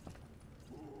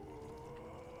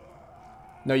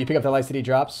 No, you pick up the lights that he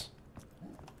drops?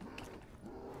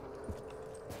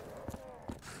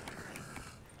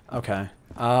 Okay.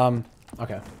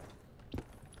 Okay.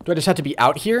 Do I just have to be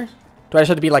out here? Do I just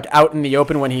have to be, like, out in the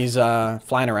open when he's,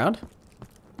 flying around?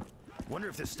 Wonder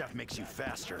if this stuff makes you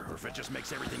faster, or if it just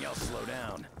makes everything else slow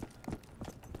down.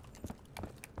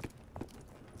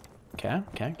 Okay.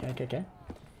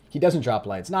 He doesn't drop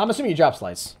lights. No, I'm assuming he drops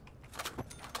lights.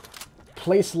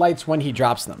 Place lights when he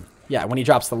drops them. Yeah, when he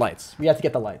drops the lights. We have to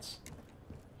get the lights.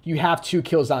 You have to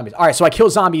kill zombies. All right, so I kill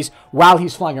zombies while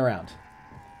he's flying around.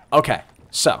 Okay,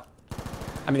 so.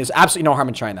 I mean, there's absolutely no harm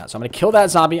in trying that. So I'm going to kill that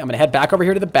zombie. I'm going to head back over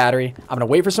here to the battery. I'm going to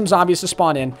wait for some zombies to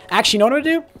spawn in. Actually, you know what I'm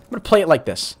going to do? I'm going to play it like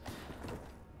this.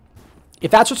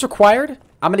 If that's what's required,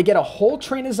 I'm going to get a whole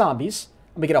train of zombies.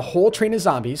 I'm going to get a whole train of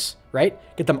zombies, right?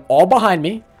 Get them all behind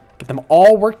me. Get them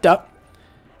all worked up.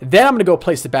 Then I'm going to go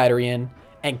place the battery in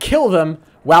and kill them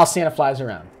while Santa flies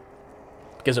around.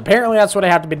 Because apparently that's what I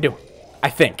have to be doing. I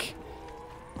think.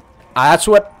 That's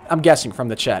what I'm guessing from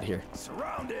the chat here.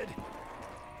 Surrounded.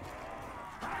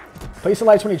 Place the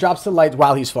lights when he drops the lights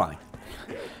while he's flying.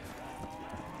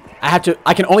 I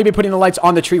can only be putting the lights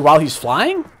on the tree while he's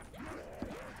flying?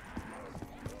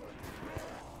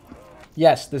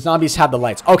 Yes, the zombies have the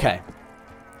lights. Okay.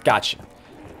 Gotcha.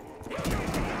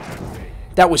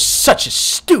 That was such a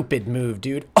stupid move,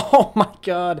 dude. Oh my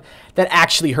god. That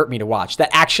actually hurt me to watch. That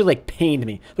actually, like, pained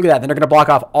me. Look at that. Then they're going to block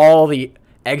off all the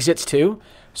exits, too.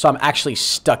 So I'm actually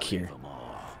stuck here.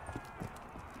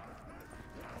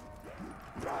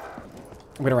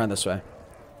 I'm going to run this way.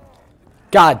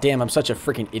 God damn, I'm such a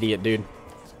freaking idiot, dude.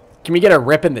 Can we get a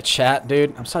rip in the chat,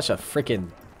 dude? I'm such a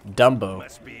freaking Dumbo.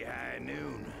 Must be high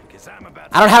noon, 'cause I'm about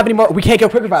I don't have any more. We can't get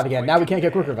quick revive again. Now we can't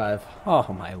get quick revive.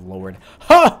 Oh my lord.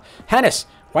 Huh! Henis,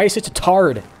 why are you such a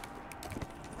tard?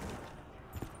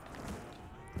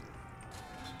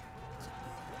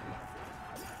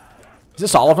 Is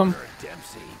this all of them?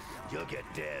 Dempsey. You'll get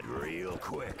dead real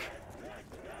quick.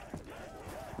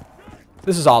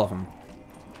 This is all of them.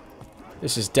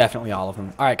 This is definitely all of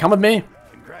them. All right, come with me.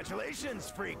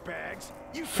 Congratulations, freak bags.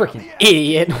 You Freaking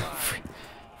idiot.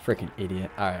 Freaking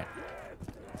idiot. All right.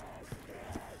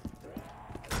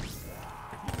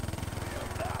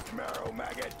 Marrow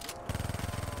maggot.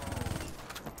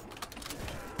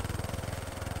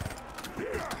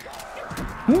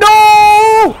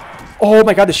 No! Oh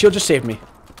my god, the shield just saved me.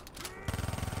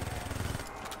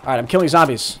 All right, I'm killing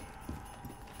zombies.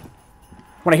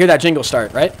 When I hear that jingle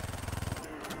start, right?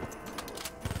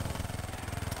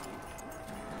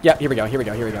 Yep, here we go, here we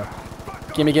go, here we go.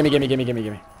 Gimme, gimme, gimme, gimme, gimme,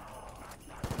 gimme.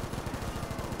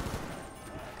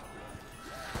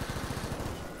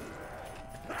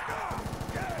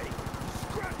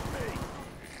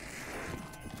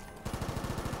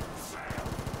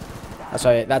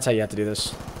 That's how you have to do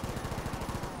this.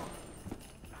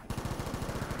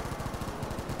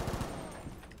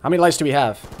 How many lights do we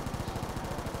have?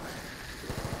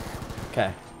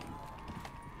 Okay.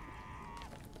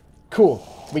 Cool.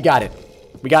 We got it.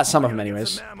 We got some of them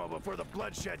anyways.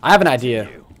 I have an idea.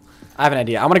 I'm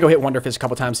gonna go hit Wonder Fist a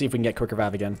couple times, see if we can get Quick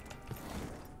Revive again.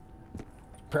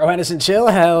 ProHenis and chill?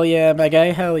 Hell yeah, my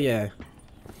guy. Hell yeah.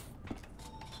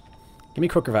 Give me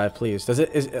Quick Revive, please.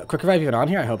 Is Quick Revive even on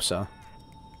here? I hope so.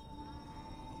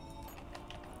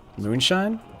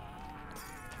 Moonshine?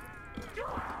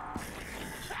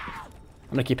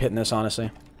 I'm gonna keep hitting this,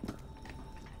 honestly.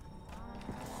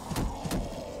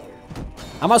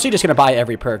 I'm honestly just gonna buy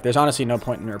every perk. There's honestly no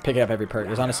point in or picking up every perk.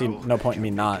 There's honestly no point in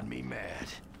me not.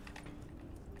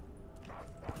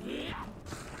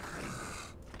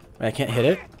 I can't hit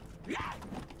it.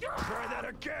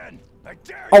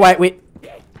 Oh wait.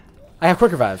 I have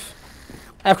Quick Revive.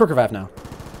 I have Quick Revive now.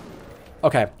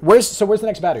 Okay. Where's the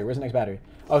next battery? Where's the next battery?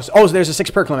 Oh, so there's a 6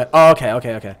 perk limit. Oh,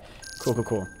 okay.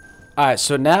 Cool. All right.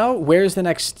 So now where's the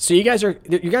next? So you guys are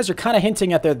kind of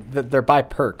hinting at they're by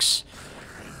perks.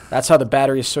 That's how the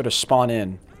batteries sort of spawn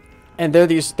in. And they're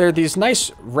these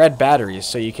nice red batteries,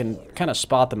 so you can kind of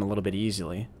spot them a little bit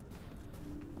easily.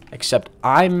 Except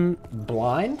I'm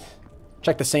blind.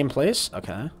 Check the same place.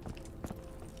 Okay.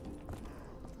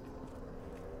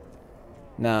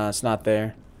 Nah, it's not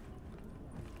there.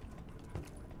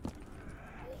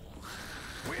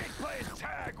 We ain't playing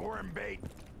tag, worm bait.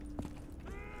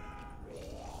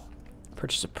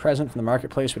 Purchase a present from the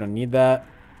marketplace. We don't need that.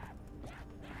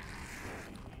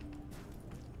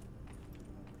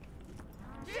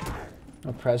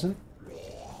 No present.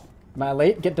 Am I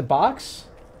late? Get the box?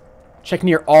 Check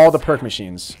near all the perk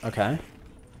machines. Okay.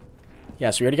 Yeah,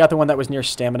 so we already got the one that was near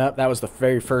stamina. That was the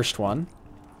very first one.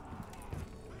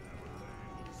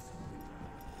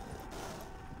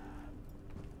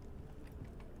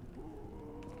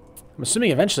 I'm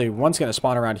assuming eventually one's going to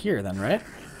spawn around here then, right?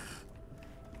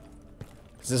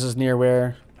 Because this is near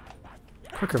where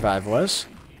Quick Revive was.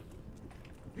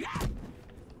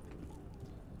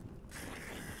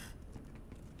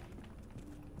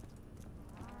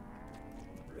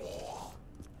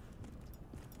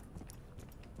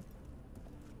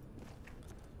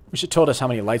 We should told us how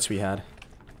many lights we had.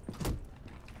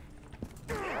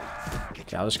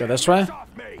 Okay, I'll just go this way.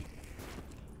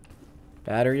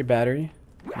 Battery.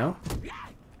 No.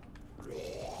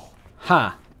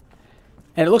 Huh.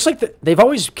 And it looks like they've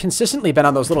always consistently been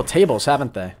on those little tables,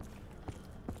 haven't they?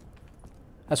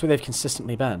 That's where they've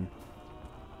consistently been.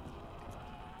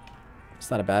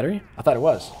 It's not a battery? I thought it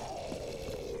was.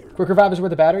 Quick Revive is where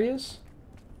the battery is?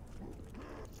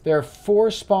 There are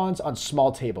 4 spawns on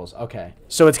small tables. Okay.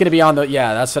 So it's going to be on the...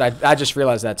 Yeah, that's what I just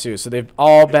realized that too. So they've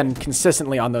all been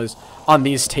consistently on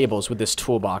these tables with this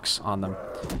toolbox on them.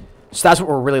 So that's what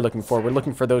we're really looking for. We're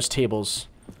looking for those tables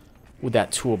with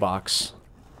that toolbox.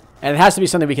 And it has to be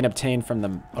something we can obtain from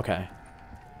them. Okay.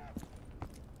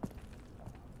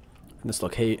 From this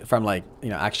locate... From like, you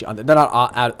know, actually... On the, they're not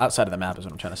outside of the map is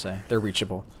what I'm trying to say. They're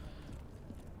reachable.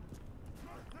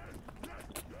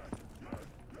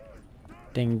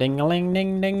 Ding, ding-a-ling,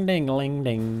 ding, ding, ding-a-ling,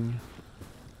 ding.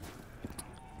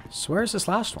 So where's this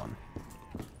last one?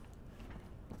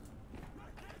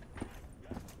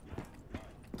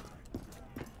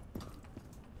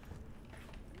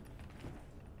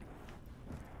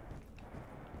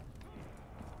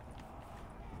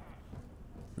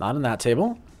 Not on that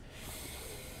table.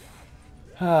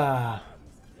 Battery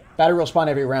will spawn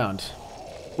every round.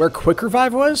 Where Quick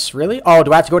Revive was? Really? Oh,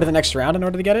 do I have to go to the next round in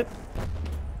order to get it?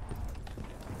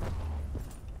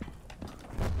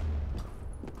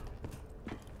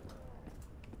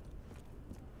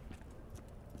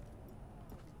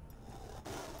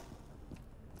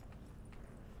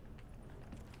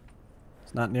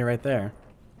 It's not near right there.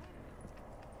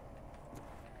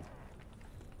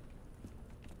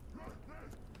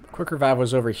 Quick Revive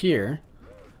was over here.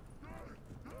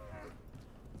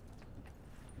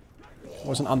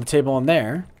 Wasn't on the table in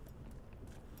there.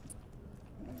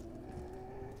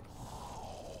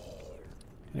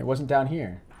 And it wasn't down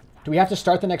here. Do we have to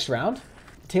start the next round?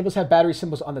 Tables have battery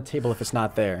symbols on the table if it's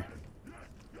not there.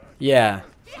 Yeah.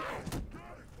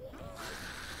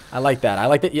 I like that. I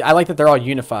like that they're all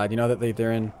unified. You know, that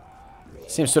they're in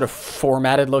same sort of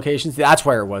formatted locations. That's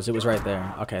where it was. It was right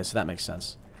there. Okay, so that makes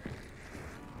sense.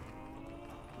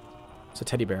 There's a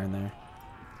teddy bear in there.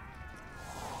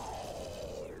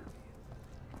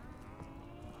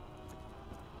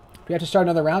 Do we have to start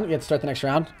another round? We have to start the next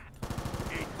round?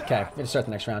 Okay, we have to start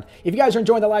the next round. If you guys are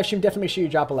enjoying the live stream, definitely make sure you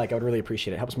drop a like. I would really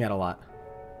appreciate it. It helps me out a lot.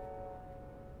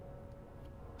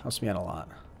 Helps me out a lot.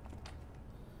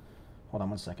 Hold on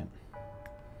 1 second.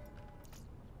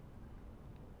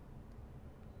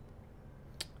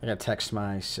 I gotta text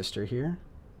my sister here.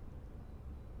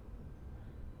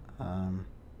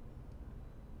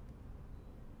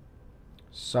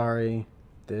 Sorry,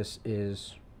 this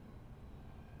is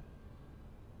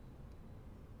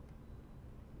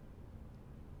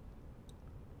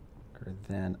better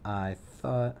than I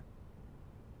thought.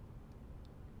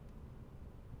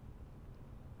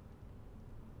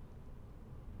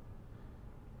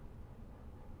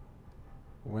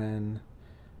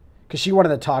 Because she wanted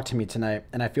to talk to me tonight,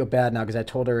 and I feel bad now because I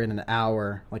told her in an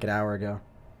hour, like an hour ago.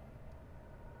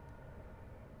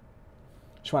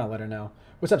 Just want to let her know.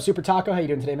 What's up, Super Taco? How you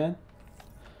doing today, man?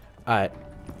 All right.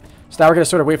 So now we're going to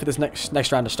sort of wait for this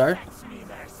next round to start.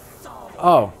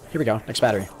 Oh, here we go. Next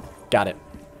battery. Got it.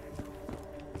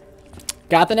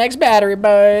 Got the next battery,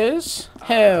 boys.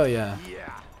 Hell yeah.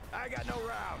 Yeah, I got no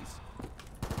rounds.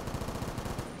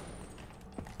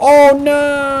 Oh,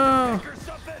 no.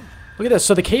 Look at this.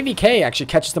 So the KVK actually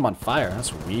catches them on fire.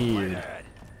 That's weird.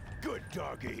 Good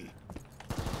doggy.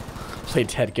 Play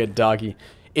dead, good doggy.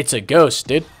 It's a ghost,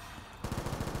 dude.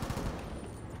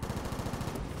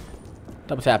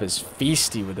 Double tap is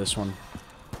feisty with this one.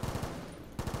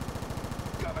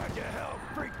 Come back to hell,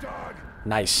 freak dog.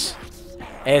 Nice.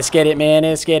 Let's get it, man.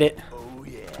 Let's get it. Oh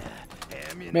yeah.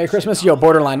 Merry Christmas. Yo,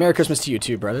 Borderline. Merry Christmas to you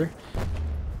too, brother.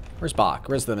 Where's Bach?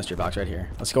 Where's the mystery box? Right here.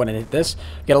 Let's go in and hit this.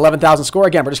 Get 11,000 score.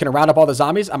 Again, we're just going to round up all the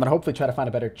zombies. I'm going to hopefully try to find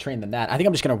a better train than that. I think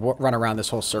I'm just going to run around this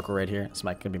whole circle right here. That's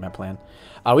going to be my plan.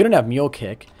 We don't have Mule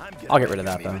Kick. I'll get rid of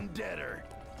that, though.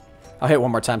 I'll hit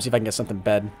one more time, see if I can get something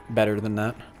better than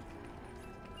that.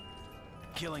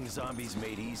 Killing zombies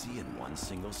made easy in one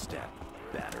single step.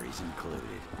 Batteries included.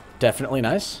 Definitely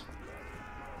nice.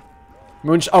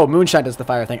 Moonshine does the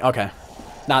fire thing. Okay.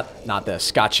 Not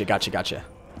this. Gotcha.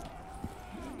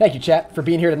 Thank you, chat, for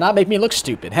being here to not make me look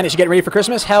stupid. Henis, you getting ready for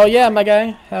Christmas? Hell yeah, my guy.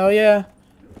 Hell yeah.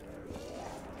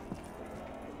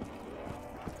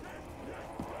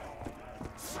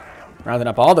 Rounding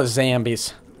up all the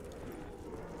zombies.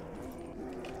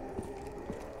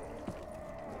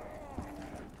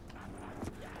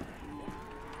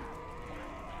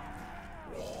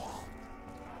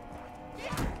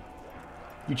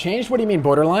 You changed? What do you mean,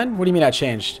 Borderline? What do you mean I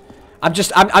changed? I'm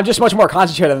just much more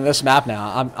concentrated on this map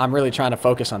now. I'm really trying to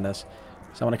focus on this.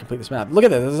 So I want to complete this map. Look at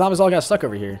this. The zombies all got stuck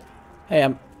over here. Hey,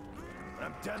 I'm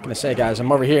gonna say, guys,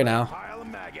 I'm over here now.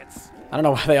 I don't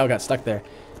know why they all got stuck there.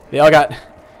 They all got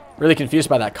really confused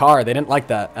by that car. They didn't like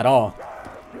that at all.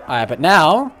 Alright, but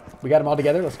now we got them all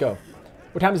together. Let's go.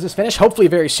 What time does this finish? Hopefully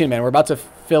very soon, man. We're about to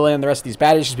fill in the rest of these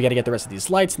batteries because we got to get the rest of these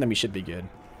lights, and then we should be good.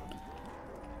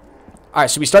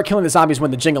 Alright, so we start killing the zombies when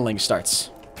the jingling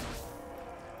starts.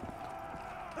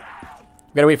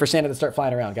 We gotta wait for Santa to start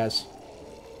flying around, guys.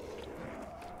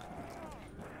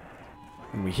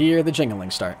 And we hear the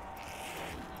jingling start.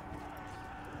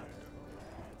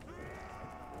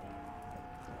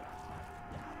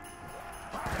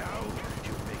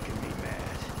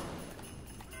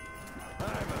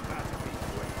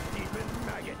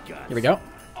 Here we go.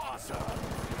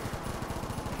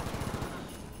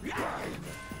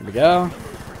 Here we go.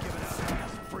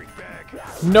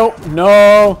 No,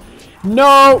 no,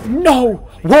 no, no.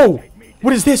 Whoa.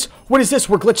 What is this? What is this?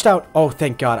 We're glitched out. Oh,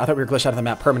 thank God. I thought we were glitched out of the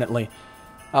map permanently.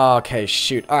 Okay,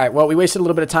 shoot. All right, well, we wasted a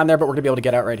little bit of time there, but we're going to be able to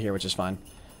get out right here, which is fine.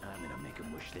 I'm going to make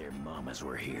them wish their mamas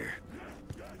were here.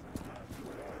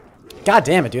 God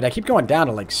damn it, dude. I keep going down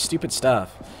to, like, stupid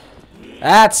stuff.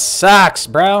 That sucks,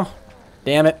 bro.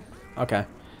 Damn it. Okay.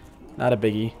 Not a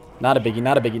biggie. Not a biggie.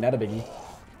 Not a biggie. Not a biggie.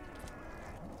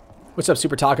 What's up,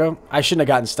 Super Taco? I shouldn't have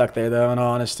gotten stuck there, though, in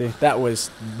all honesty. That was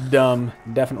dumb.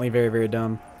 Definitely very, very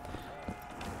dumb.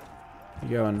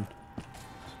 Go and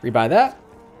rebuy that.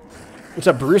 What's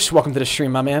up, Bruce? Welcome to the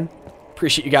stream, my man.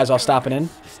 Appreciate you guys all stopping in.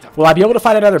 Will I be able to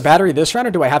find another battery this round,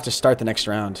 or do I have to start the next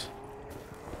round?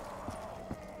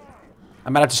 I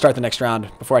might have to start the next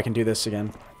round before I can do this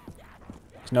again.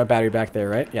 There's no battery back there,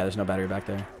 right? Yeah, there's no battery back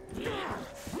there.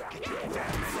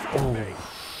 Oh.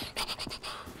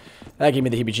 That gave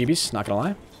me the heebie-jeebies, not gonna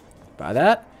lie. Buy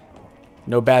that.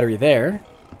 No battery there.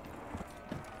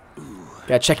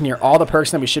 Gotta check near all the perks,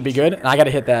 then we should be good. And I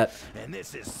gotta hit that. And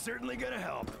this is certainly gonna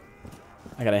help.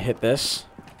 I gotta hit this.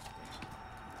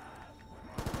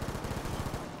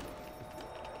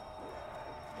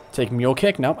 Take Mule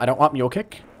Kick. Nope, I don't want Mule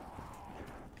Kick.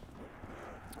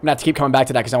 I'm gonna have to keep coming back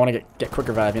to that because I want to get quick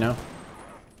revive, you know?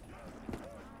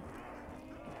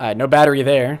 Alright, no battery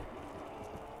there.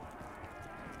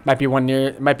 Might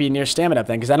be near stamina up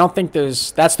then, because I don't think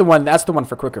there's that's the one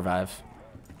for quick revive.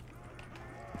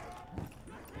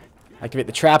 Activate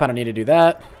the trap, I don't need to do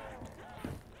that.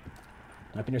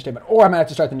 Might be near statement. Or I might have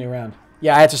to start the new round.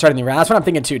 Yeah, I have to start a new round. That's what I'm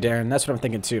thinking too, Darren. That's what I'm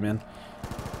thinking too, man.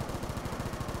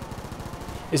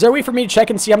 Is there a way for me to check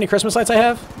and see how many Christmas lights I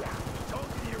have?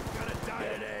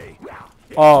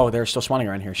 Oh, they're still spawning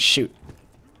around here. Shoot.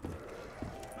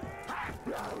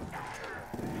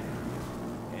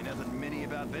 Ain't nothing mini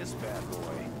about this bad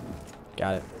boy.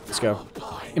 Got it. Let's go.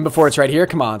 In before it's right here.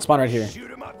 Come on, spawn right here.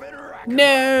 Shoot him up and rack.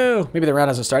 No! Maybe the round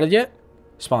hasn't started yet?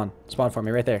 Spawn. Spawn for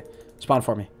me right there. Spawn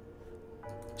for me.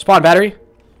 Spawn, battery.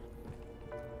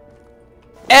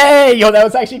 Hey! Yo, that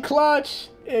was actually clutch.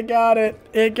 It got it.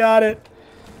 It got it.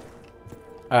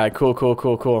 Alright, cool, cool,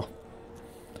 cool, cool.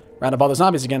 Round up all the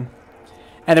zombies again.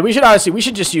 And then we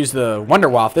should just use the Wonder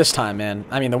Waff this time, man.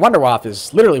 I mean, the Wonder Waff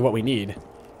is literally what we need.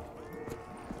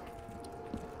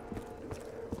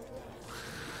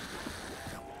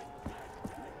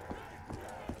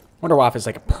 Wonder Waff is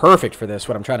like perfect for this,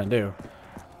 what I'm trying to do.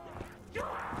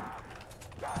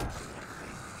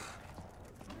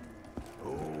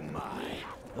 Oh my.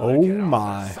 Oh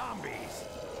my. Zombies.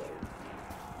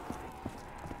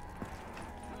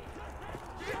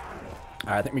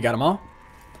 Alright, I think we got them all.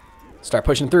 Start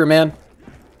pushing through, man.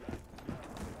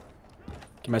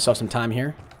 Give myself some time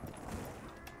here.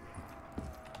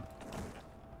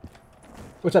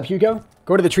 What's up, Hugo?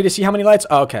 Go to the tree to see how many lights?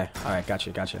 Oh, okay. Alright, gotcha,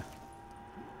 gotcha.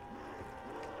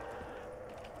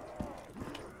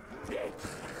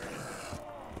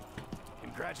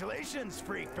 Congratulations,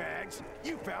 freak bags.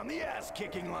 You found the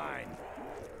ass-kicking line.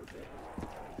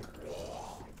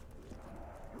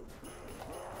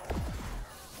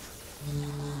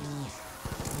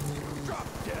 Drop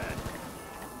dead.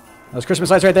 Those Christmas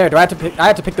lights right there. Do I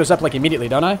have to pick those up like immediately,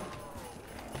 don't I?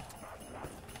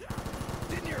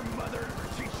 Didn't your mother ever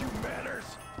teach you manners?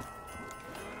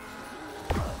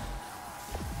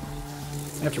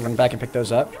 I have to run back and pick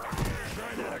those up.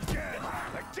 Try that again.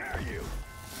 I dare you.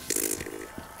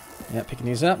 Yeah, picking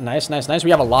these up. Nice, nice, nice.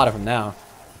 We have a lot of them now.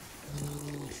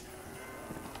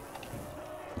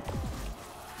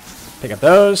 Pick up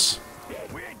those.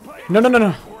 We ain't playing No, no, no,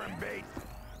 no. for him, bait.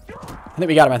 I think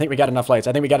we got him. I think we got enough lights.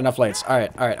 I think we got enough lights. All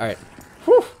right, all right, all right.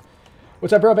 Whew.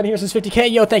 What's up, bro? Been here since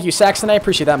 50K. Yo, thank you, Saxton. I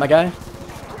appreciate that, my guy.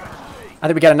 I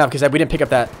think we got enough because we didn't pick up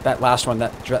that last one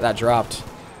that dropped.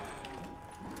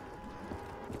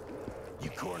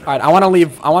 All right, I want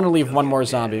to leave one more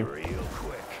zombie,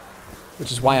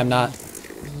 which is why I'm not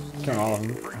killing all of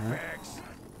them. All right.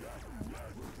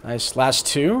 Nice, last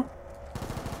two.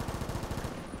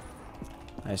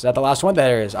 Nice, is that the last one?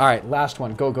 There it is. All right, last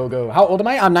one. Go, go, go. How old am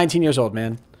I? I'm 19 years old,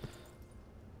 man.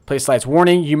 Place lights.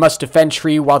 Warning, you must defend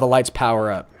tree while the lights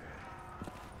power up.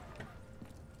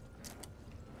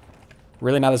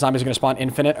 Really? Now the zombies are going to spawn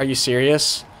infinite? Are you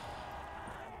serious?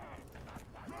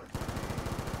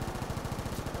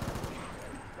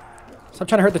 Stop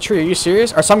trying to hurt the tree. Are you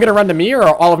serious? Are some going to run to me or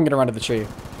are all of them going to run to the tree?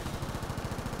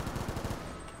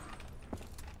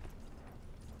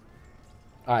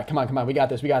 Alright, come on, come on. We got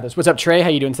this, we got this. What's up, Trey? How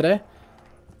you doing today?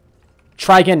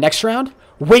 Try again next round?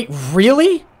 Wait,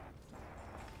 really?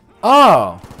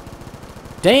 Oh.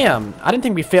 Damn. I didn't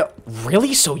think we failed.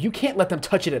 Really? So you can't let them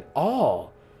touch it at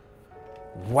all.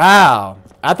 Wow.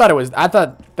 I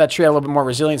thought that tree had a little bit more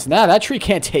resilience than that. That tree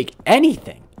can't take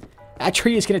anything. That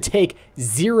tree is going to take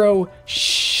 0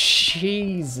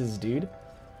 cheeses, dude.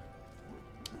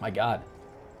 My God.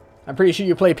 I'm pretty sure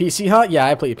you play PC, huh? Yeah,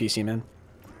 I play PC, man.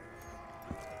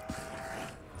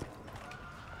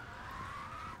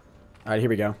 Alright, here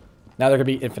we go. Now they're going to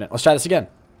be infinite. Let's try this again.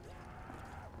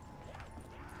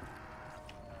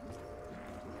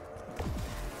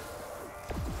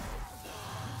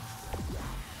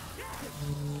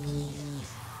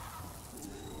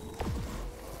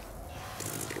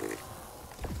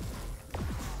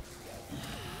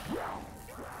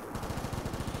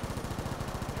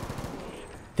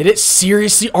 Did it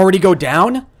seriously already go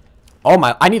down? Oh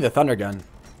my, I need the thunder gun.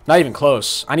 Not even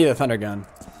close. I need the thunder gun.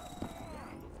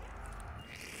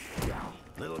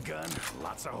 Little gun,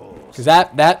 lots of holes. Because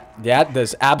that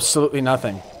does absolutely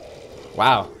nothing.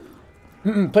 Wow.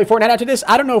 Play Fortnite after this?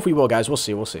 I don't know if we will, guys. We'll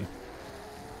see. We'll see.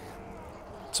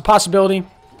 It's a possibility.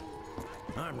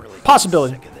 I'm really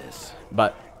Possibility. sick of this.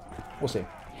 But we'll see.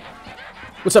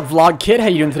 What's up, Vlog Kid? How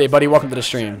you doing today, buddy? Welcome to the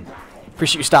stream.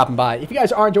 Appreciate you stopping by. If you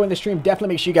guys are enjoying the stream, definitely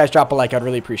make sure you guys drop a like. I'd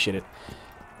really appreciate it.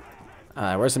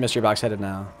 Where's the mystery box headed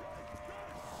now?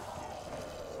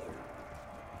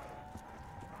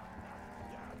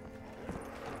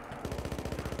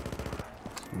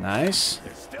 There's Nice.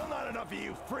 still not enough of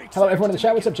you freaks. Hello, everyone in the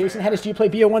chat. What's up, Jason? Henis, do you play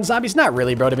BO1 Zombies? Not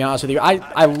really, bro, to be honest with you.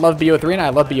 I love BO3 and I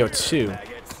love BO2.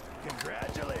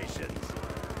 Congratulations.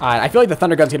 Alright, I feel like the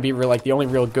Thunder Gun's gonna be like the only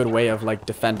real good way of like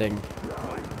defending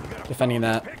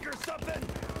that. Pick or something.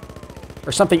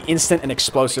 Or something instant and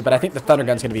explosive, but I think the thunder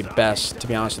gun's going to be best, to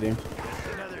be honest with you.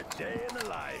 Another day in the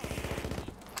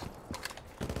life.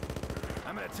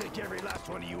 I'm gonna take every last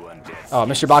one of you undead. Oh,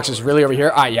 Mr. Box is really over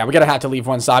here? Alright, yeah, we're going to have to leave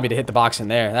one zombie to hit the box in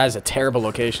there. That is a terrible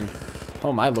location.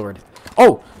 Oh, my lord.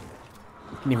 Oh!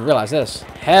 Didn't even realize this.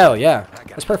 Hell yeah.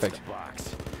 That's perfect.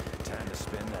 Time to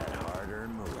spin that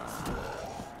hard-earned move.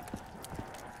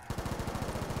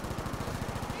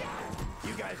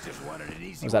 You guys just wanted an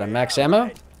easy. Was that a way max out, ammo?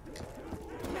 right?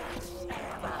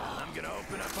 I'm gonna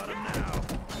open up on him now.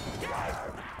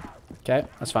 Okay,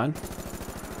 that's fine.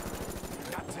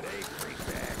 Not today, freak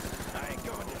bag. I ain't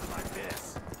going just like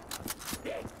this.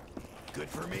 Good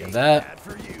for me. That. Bad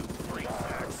for you, freak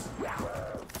bags.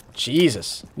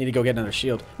 Jesus. Need to go get another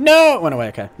shield. No! It went away.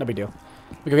 Okay, no big deal.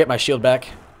 We go get my shield back.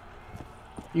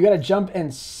 You gotta jump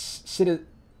and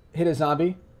hit a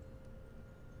zombie.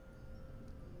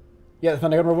 Yeah, the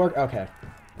thunder gun will work? Okay.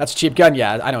 That's a cheap gun?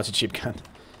 Yeah, I know it's a cheap gun.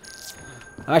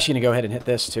 I'm actually gonna go ahead and hit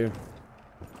this, too.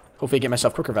 Hopefully get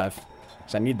myself quick revive.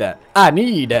 Because I need that. I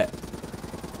need that!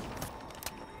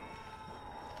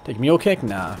 Take mule kick?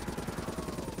 Nah.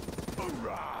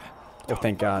 Oh,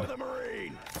 thank God.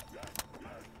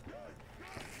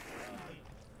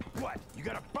 What? You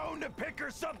got a bone to pick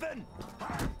or something?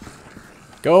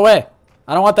 Go away.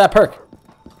 I don't want that perk.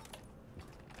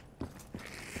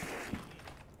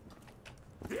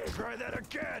 Try that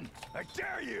again. I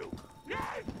dare you.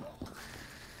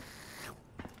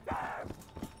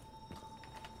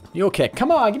 Mule kick.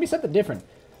 Come on, give me something different.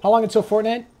 How long until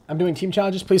Fortnite? I'm doing team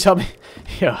challenges. Please help me.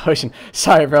 Yo, Ocean.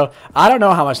 Sorry, bro. I don't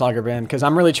know how much longer, man, because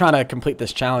I'm really trying to complete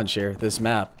this challenge here, this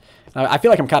map. I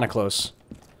feel like I'm kind of close.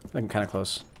 I think I'm kind of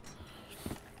close.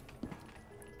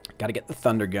 Gotta get the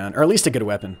thunder gun, or at least a good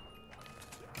weapon.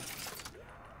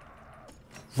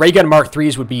 Ray gun Mark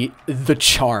 3s would be the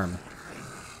charm.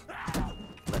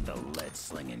 Let the lead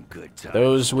slinging good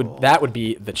times That would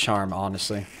be the charm,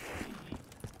 honestly.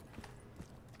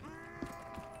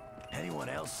 Anyone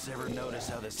else ever notice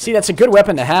how this? See, that's a good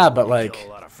weapon to have, but like, Kill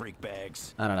a lot of freak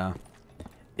bags. I don't know.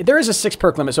 There is a 6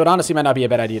 perk limit, so it honestly might not be a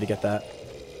bad idea to get that.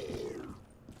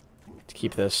 To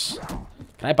keep this.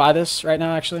 Can I buy this right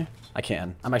now, actually? I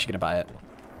can. I'm actually gonna buy it.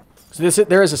 So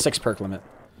there is a 6 perk limit.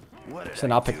 So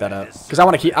then I'll pick that up because I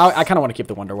want to keep. I kind of want to keep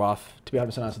the Wonder Waff. To be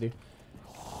honest with you.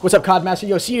 What's up, Codmaster?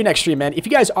 Yo, see you next stream, man. If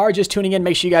you guys are just tuning in,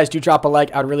 make sure you guys do drop a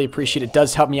like. I'd really appreciate it. It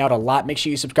does help me out a lot. Make sure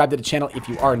you subscribe to the channel if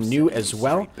you are new as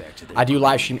well. I do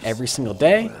live stream every single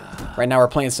day. Right now we're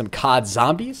playing some COD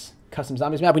Zombies, custom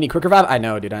zombies map. We need quick revive. I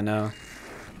know, dude. I know.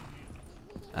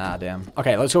 Ah, damn.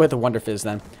 Okay, let's go hit the Wonder Fizz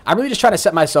then. I'm really just trying to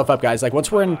set myself up, guys. Like,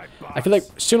 once we're in... I feel like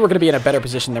soon we're going to be in a better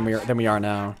position than we are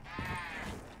now.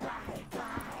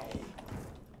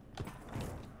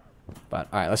 But,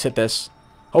 alright, let's hit this.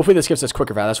 Hopefully this gives us quick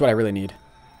revive. That's what I really need.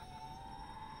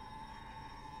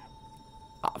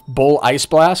 Bull Ice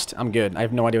Blast? I'm good. I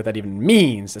have no idea what that even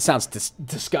means. It sounds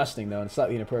disgusting, though, and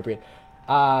slightly inappropriate.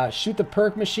 Shoot the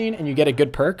perk machine, and you get a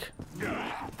good perk.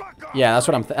 Yeah, that's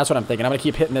what I'm thinking. I'm gonna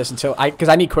keep hitting this until because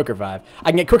I need quick revive.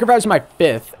 I can get quick revives in my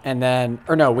 5th, and then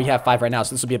no, we have 5 right now,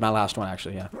 so this will be my last one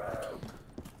actually. Yeah.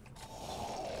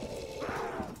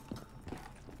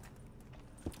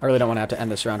 I really don't want to have to end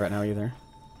this round right now either.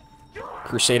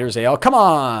 Crusaders Ale, come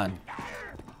on!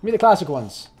 Give me the classic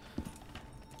ones.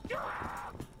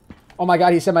 Oh my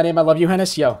God, he said my name. I love you,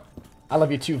 Henis. Yo, I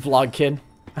love you too, vlog kid.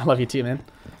 I love you too, man.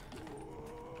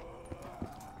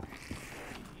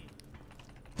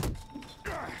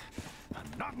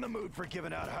 Not in the mood for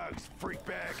giving out hugs, freak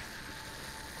bag.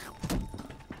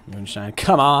 Moonshine,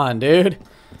 come on, dude.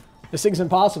 This thing's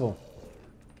impossible.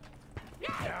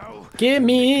 No. Give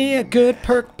me a good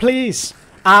perk, please.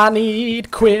 I need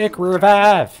quick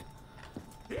revive.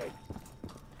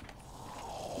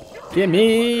 Give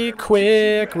me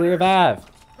quick revive.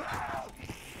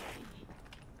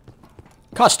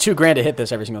 Costs $2 grand to hit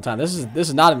this every single time. This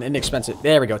is not an inexpensive.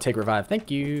 There we go. Take revive. Thank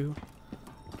you.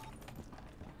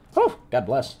 Oh, God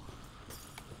bless.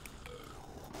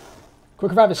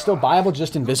 Quick revive is still buyable,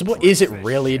 just invisible. Is it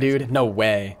really, dude? No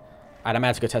way. All right, I'm gonna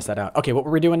have to go test that out. Okay, what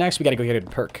were we doing next? We gotta go get a good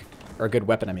perk or a good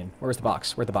weapon. I mean, where's the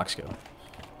box? Where'd the box go?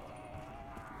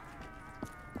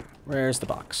 Where's the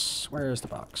box? Where's the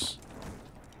box?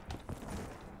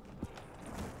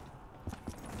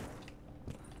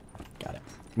 Got it.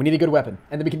 We need a good weapon,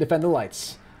 and then we can defend the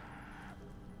lights.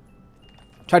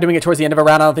 Try doing it towards the end of a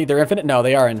round. I don't think they're infinite. No,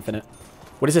 they are infinite.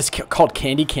 What is this called?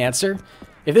 Candy Cancer?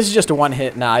 If this is just a one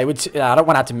hit, nah, I don't want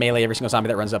to have to melee every single zombie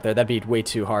that runs up there. That'd be way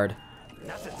too hard.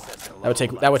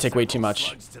 That would take way too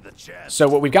much. So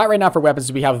what we've got right now for weapons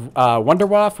is we have Wonder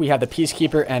Waff, we have the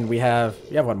Peacekeeper, and we have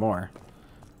one more.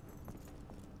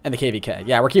 And the KVK.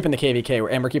 Yeah, we're keeping the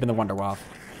KVK, and we're keeping the Wonder Waff.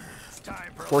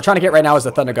 What we're trying to get right now is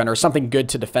the Thunder Gun, or something good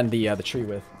to defend the tree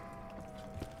with.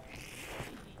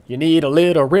 You need a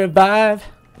little revive.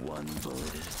 One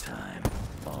bullet at a time.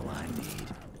 All I need.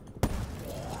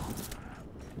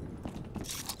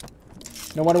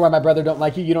 No wonder why my brother don't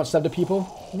like you. You don't sub to people.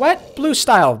 What? Blue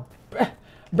style.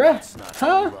 Bruh.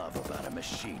 Huh? Love about a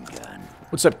machine gun.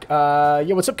 What's up?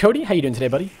 Yo, what's up, Cody? How you doing today,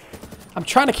 buddy? I'm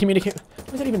trying to communicate.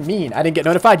 What does that even mean? I didn't get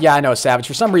notified? Yeah, I know, Savage.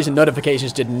 For some reason,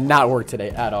 notifications did not work today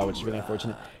at all, which is really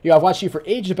unfortunate. Yo, I've watched you for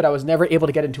ages, but I was never able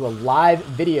to get into a live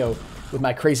video with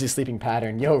my crazy sleeping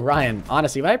pattern. Yo, Ryan,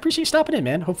 honestly, I appreciate you stopping in,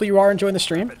 man. Hopefully you are enjoying the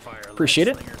stream. Appreciate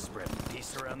it.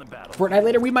 Fortnite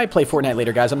later? We might play Fortnite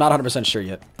later, guys. I'm not 100% sure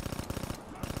yet.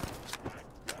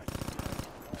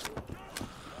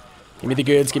 Give me the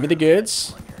goods. Give me the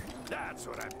goods. That's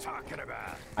what I'm talking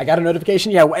about. I got a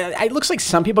notification. Yeah, it looks like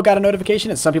some people got a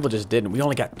notification and some people just didn't. We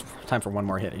only got time for one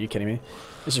more hit. Are you kidding me?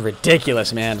 This is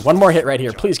ridiculous, man. One more hit right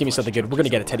here. Please give me something good. We're going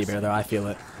to get a teddy bear, though. I feel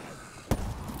it.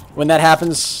 When that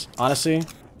happens, honestly,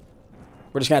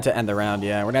 we're just going to have to end the round.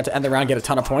 Yeah, we're going to have to end the round, get a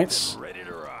ton of points. Ready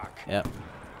to rock. Yep.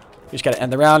 We just got to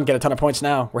end the round, get a ton of points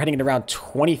now. We're heading into round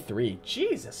 23.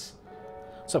 Jesus.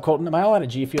 What's up, Colton? Am I all out of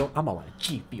GFuel? I'm all out of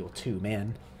GFuel too,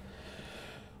 man.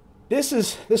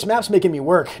 This map's making me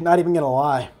work. Not even going to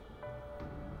lie.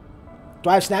 Do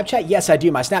I have Snapchat? Yes, I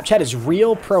do. My Snapchat is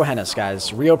Real ProHenis,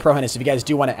 guys. Real ProHenis. If you guys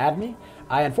do want to add me,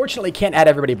 I unfortunately can't add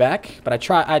everybody back, but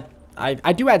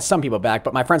I do add some people back,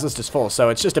 but my friends list is full, so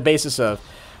it's just a basis of,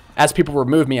 as people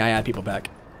remove me, I add people back.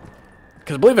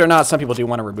 Because believe it or not, some people do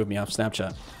want to remove me off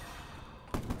Snapchat.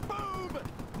 Boom!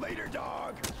 Later,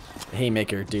 dog.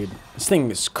 Haymaker, dude. This thing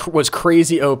was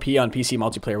crazy OP on PC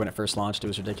multiplayer when it first launched. It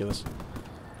was ridiculous.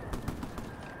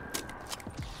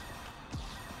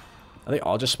 Are they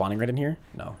all just spawning right in here?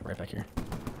 No, right back here.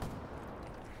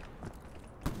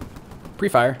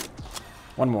 Pre-fire.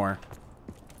 One more.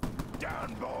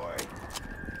 Down, boy.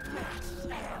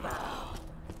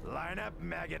 Line up,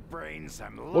 maggot brains.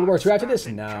 I'm World War II after this?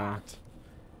 No.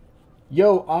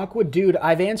 Yo, Aqua Dude,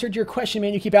 I've answered your question,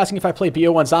 man. You keep asking if I play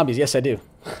BO1 Zombies. Yes, I do.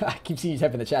 I keep seeing you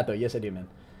type in the chat, though. Yes, I do, man.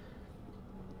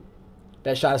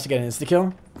 Best shot is to get an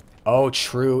insta-kill? Oh,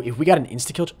 true. If we got an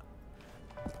insta-kill...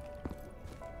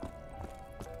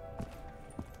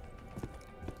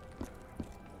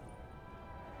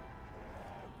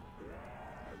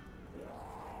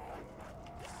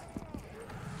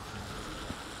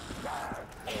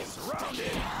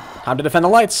 Time to defend the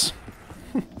lights.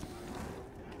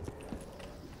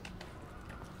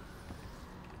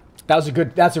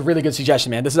 That's a really good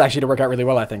suggestion, man. This is actually to work out really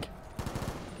well, I think.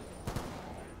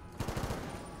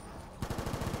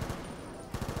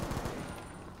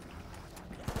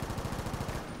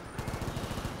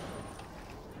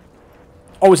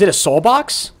 Oh, is it a soul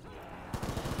box?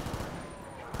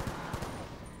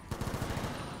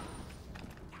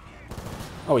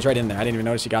 Oh, he's right in there. I didn't even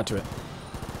notice he got to it.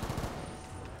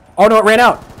 Oh no, it ran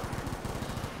out.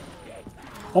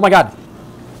 Oh my god.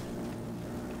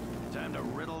 Time to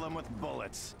riddle them with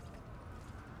bullets.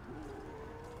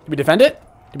 Did we defend it?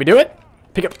 Did we do it?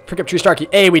 Pick up True Starkey.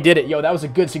 Hey, we did it. Yo, that was a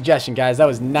good suggestion, guys. That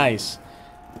was nice.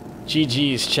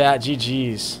 GG's, chat.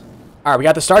 GG's. Alright, we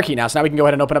got the Starkey now, so now we can go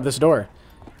ahead and open up this door.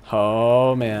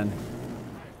 Oh, man.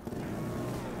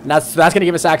 And that's going to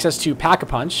give us access to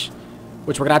Pack-a-Punch,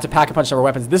 which we're going to have to Pack-a-Punch our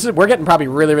weapons. We're getting probably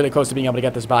really, really close to being able to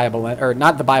get this viable, or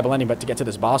not the viable ending, but to get to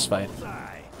this boss fight.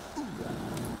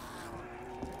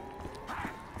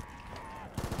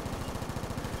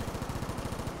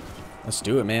 Let's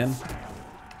do it, man.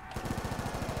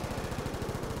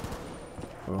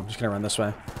 Oh, I'm just going to run this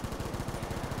way.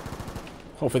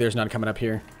 Hopefully there's none coming up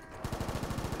here.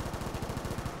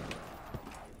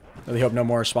 Really hope no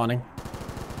more are spawning.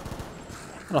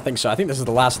 I don't think so. I think this is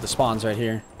the last of the spawns right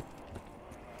here.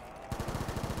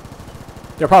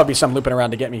 There'll probably be some looping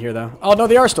around to get me here, though. Oh, no,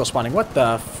 they are still spawning. What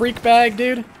the freak bag,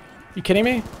 dude? You kidding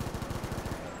me?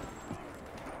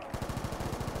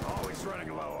 Always running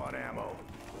low on ammo.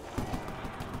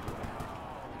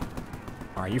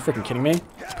 Are you freaking kidding me?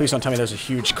 Please don't tell me there's a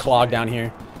huge clog down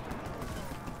here.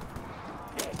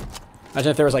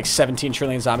 Imagine if there was like 17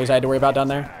 trillion zombies I had to worry about down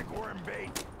there. Worm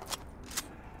bait.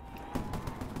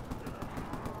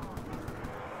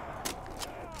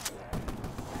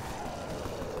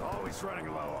 Always running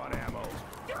low on ammo.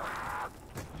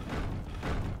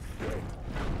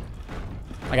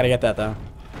 I gotta get that, though.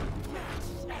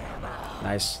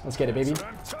 Nice. Let's get it, baby.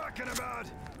 That's what I'm talking about.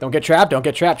 Don't get trapped. Don't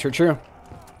get trapped. True, true.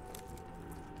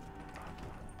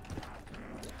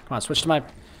 Come on, switch to my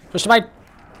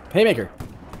haymaker.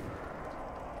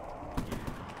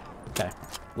 Okay.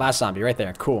 Last zombie right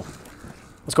there. Cool.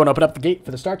 Let's go and open up the gate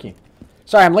for the star key.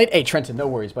 Sorry, I'm late. Hey, Trenton, no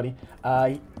worries, buddy.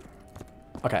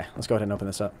 Okay, let's go ahead and open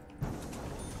this up.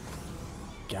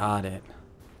 Got it.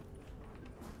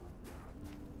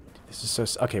 This is so...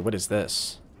 Okay, what is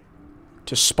this?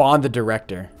 To spawn the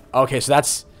director. Okay, so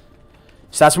that's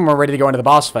when we're ready to go into the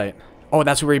boss fight. Oh,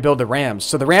 that's where we build the rams.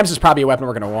 So the rams is probably a weapon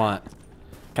we're going to want.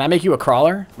 Can I make you a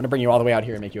crawler? I'm going to bring you all the way out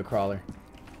here and make you a crawler.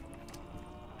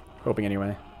 Hoping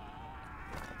anyway.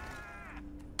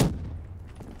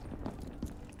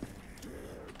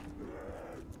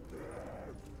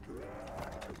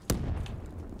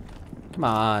 Come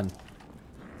on.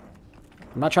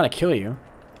 I'm not trying to kill you.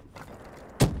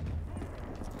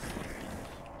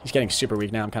 He's getting super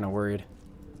weak now. I'm kind of worried.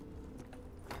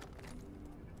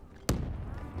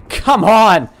 Come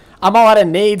on! I'm all out of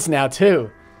nades now, too.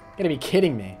 You're gonna be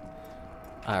kidding me.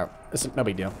 Alright, this is no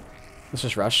big deal. Let's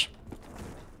just rush.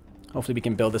 Hopefully we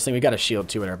can build this thing. We got a shield,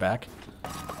 too, at our back.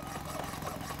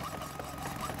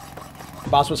 The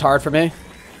boss was hard for me.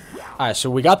 Alright,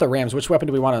 so we got the rams. Which weapon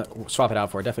do we want to swap it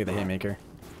out for? Definitely the haymaker.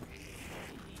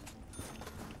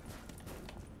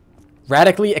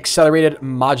 Radically accelerated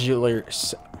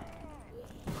modular...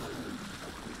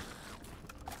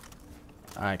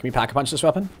 Alright, can we pack-a-punch this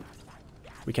weapon?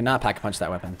 We cannot pack-a-punch that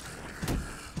weapon.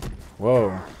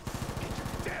 Whoa.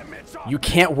 You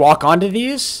can't walk onto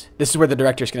these? This is where the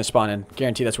director's going to spawn in.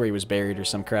 Guarantee that's where he was buried or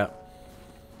some crap.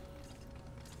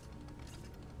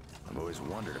 I've always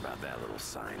wondered about that little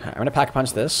sign. Alright, I'm going to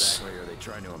pack-a-punch this. Exactly are they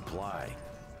trying to imply?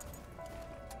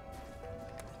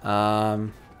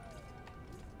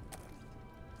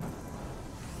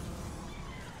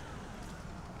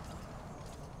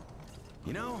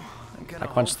 You know, I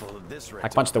punched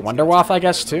the Wonderwaff, I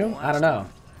guess, too? I don't know.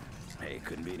 Hey, it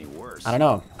couldn't be any worse. I don't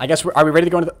know. I guess are we ready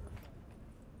to go into the...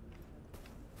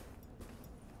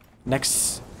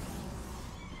 Next...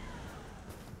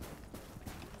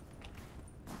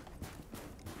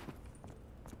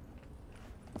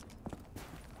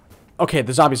 Okay,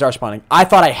 the zombies are spawning. I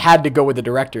thought I had to go with the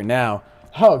director now.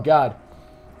 Oh, God.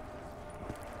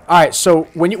 Alright, so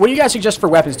what do you guys suggest for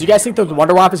weapons? Do you guys think the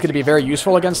Wonderwaff is going to be very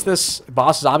useful against this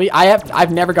boss zombie?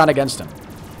 I've never gone against him.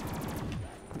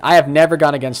 I have never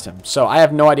gone against him. So I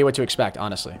have no idea what to expect,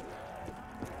 honestly.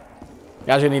 You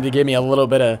guys are going to need to give me a little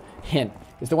bit of hint.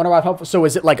 Is the Wonderwaff helpful? So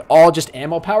is it like all just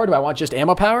ammo power? Do I want just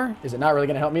ammo power? Is it not really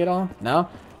going to help me at all? No?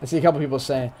 I see a couple people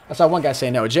saying... I saw one guy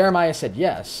say no. Jeremiah said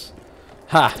yes.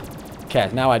 Ha. Okay,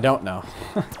 now I don't know.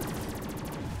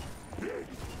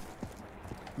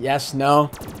 Yes,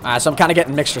 no. So I'm kind of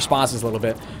getting mixed responses a little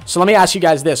bit. So let me ask you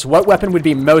guys this. What weapon would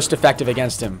be most effective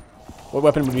against him? What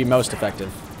weapon would be most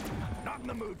effective? Not in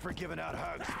the mood for giving out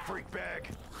hugs, freak bag.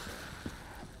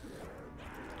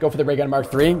 Go for the ray gun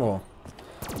Mark III? Well,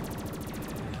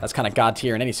 that's kind of god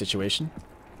tier in any situation.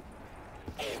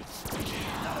 Not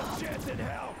a chance in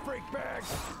hell, freak bag.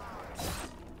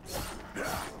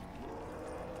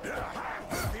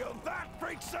 Feel that,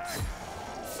 freak sack?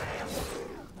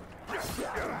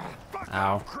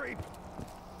 Ow. Creep.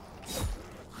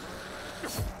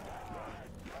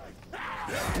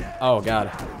 Oh, God.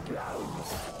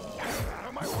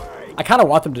 I kind of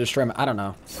want them to destroy him. I don't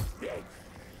know.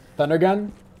 Thunder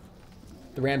Gun?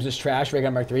 The Rams is trash. Ray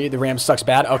Gun Mark III. The Rams sucks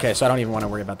bad. Okay, so I don't even want to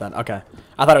worry about that. Okay.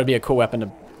 I thought it would be a cool weapon to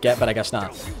get, but I guess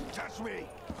not.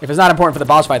 If it's not important for the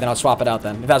boss fight, then I'll swap it out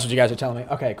then. If that's what you guys are telling me.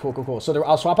 Okay, cool, cool, cool. So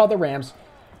I'll swap out the Rams.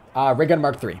 Ray Gun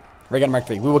Mark III. Ray Gun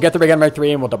Mark III. We will get the Ray Gun Mark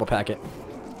III and we'll double pack it.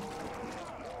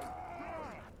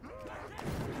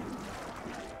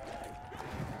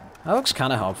 That looks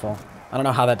kind of helpful. I don't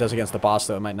know how that does against the boss,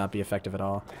 though. It might not be effective at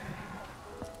all.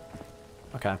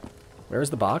 Okay. Where is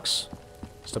the box?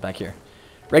 Still back here.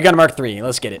 Ray Gun Mark III.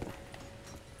 Let's get it.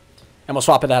 And we'll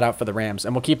swap that out for the Rams.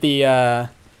 And we'll keep the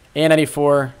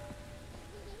AN-94,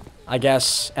 I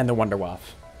guess, and the Wonderwaff.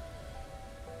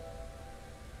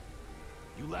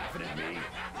 You laughing at me?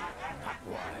 Not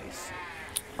wise.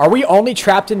 Are we only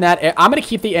trapped in that? I'm gonna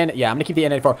keep the N. Yeah, I'm gonna keep the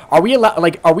N94. Are we allowed?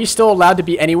 Like, are we still allowed to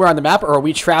be anywhere on the map, or are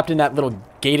we trapped in that little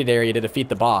gated area to defeat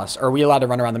the boss? Or are we allowed to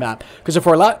run around the map? Because if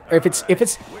we're allowed, or if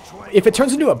it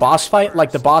turns into a boss fight,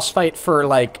 like the boss fight for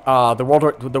like the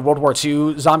World War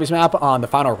II zombies map on the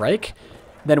Final Reich,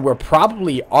 then we're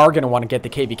probably are gonna want to get the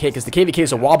KVK because the KVK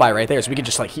is a wall buy right there, so we can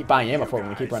just like keep buying ammo for it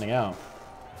when we keep running out.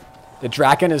 The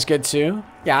Draken is good too.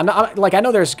 Yeah, I know. Like I'm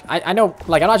not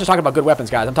just talking about good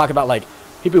weapons, guys. I'm talking about like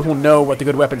people who know what the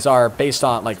good weapons are based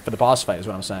on, like, for the boss fight is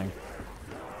what I'm saying.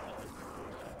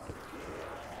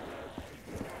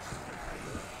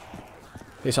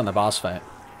 Based on the boss fight.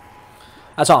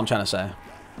 That's all I'm trying to say.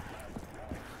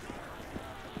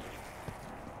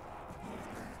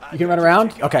 You can run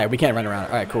around? Okay, we can't run around.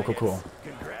 Alright, cool, cool, cool.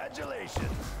 Congratulations.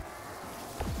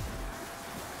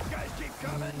 Keep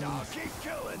coming, I'll keep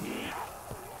killing.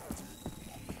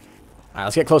 Alright,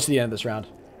 let's get close to the end of this round.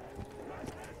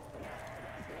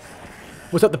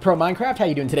 What's up, the Pro Minecraft? How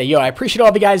you doing today? Yo, I appreciate all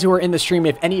of you guys who are in the stream.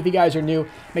 If any of you guys are new,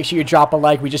 make sure you drop a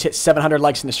like. We just hit 700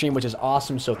 likes in the stream, which is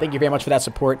awesome. So thank you very much for that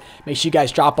support. Make sure you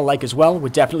guys drop a like as well.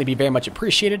 Would definitely be very much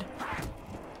appreciated.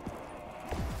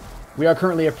 We are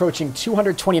currently approaching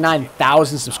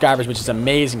 229,000 subscribers, which is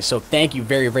amazing. So thank you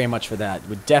very, very much for that. It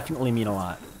would definitely mean a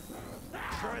lot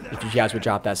if you guys would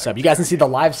drop that sub. You guys can see the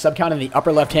live sub count in the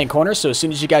upper left-hand corner. So as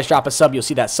soon as you guys drop a sub, you'll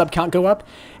see that sub count go up.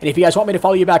 And if you guys want me to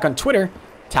follow you back on Twitter,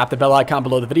 tap the bell icon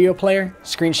below the video player,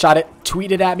 screenshot it,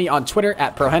 tweet it at me on Twitter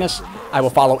at ProHenis. I will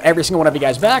follow every single one of you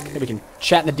guys back. And we can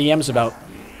chat in the DMs about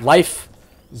life,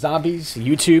 zombies,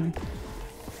 YouTube,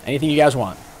 anything you guys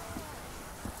want.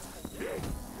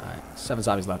 Alright, 7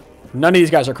 zombies left. None of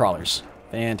these guys are crawlers.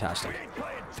 Fantastic.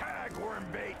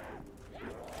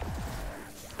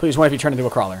 Please, one of you turn into a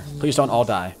crawler. Please don't all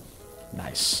die.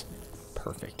 Nice.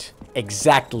 Perfect.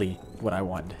 Exactly what I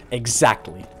wanted.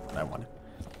 Exactly what I wanted.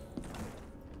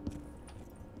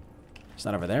 It's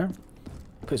not over there.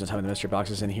 Please don't tell me the mystery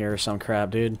box is in here or some crap,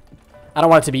 dude. I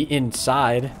don't want it to be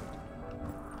inside.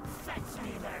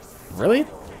 Really?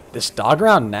 This dog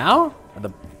round now?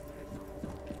 Wonder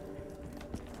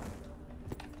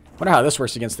how this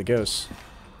works against the ghosts.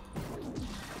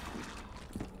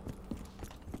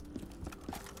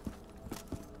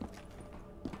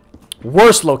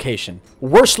 Worst location.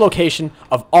 Worst location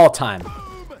of all time.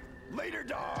 Later,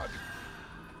 dog.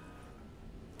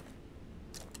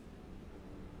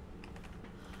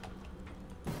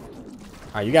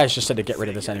 Alright, you guys just said to get rid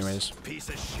of this anyways. Piece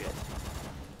of shit.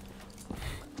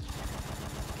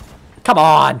 Come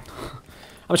on!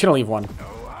 I'm just gonna leave one. No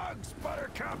hugs,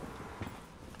 Buttercup.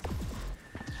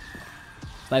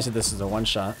 It's nice that this is a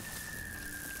one-shot.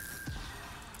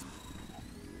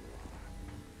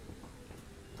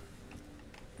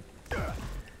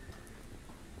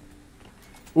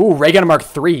 Ooh, Ray Gun Mark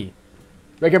III.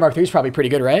 Ray Gun Mark III is probably pretty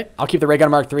good, right? I'll keep the Ray Gun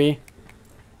Mark III.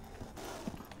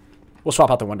 We'll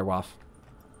swap out the Wonder Waff.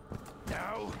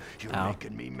 Now you're Ow.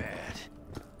 making me mad.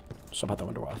 Swap out the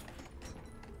Wonder Waff.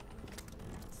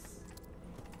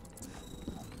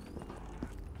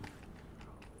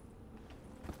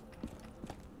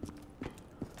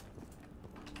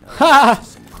 Ha!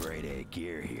 Some grade A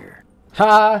gear here.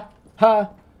 Ha! Ha!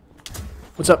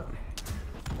 What's up?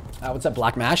 What's up,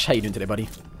 Black Mash? How you doing today, buddy?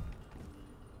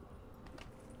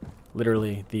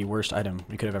 Literally the worst item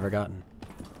you could have ever gotten.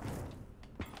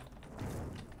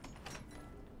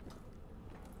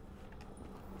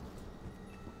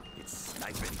 It's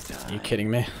sniping time. Are you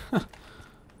kidding me?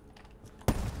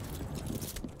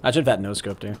 Imagine if that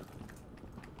no-scope, dude.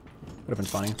 Would have been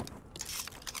funny.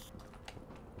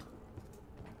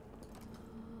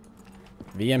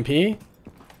 VMP?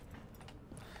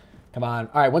 Come on.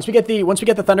 All right, once we get the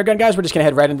Thunder Gun, guys, we're just gonna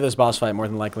head right into this boss fight more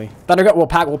than likely. Thunder Gun, we'll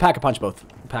pack a punch both.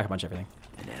 We'll pack a punch everything.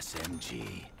 An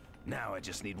SMG. Now I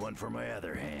just need one for my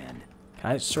other hand.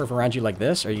 Can I surf around you like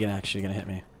this, or are you actually gonna hit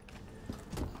me?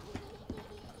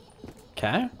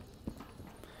 Okay.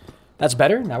 That's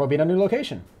better. Now we'll be in a new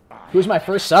location. Who's my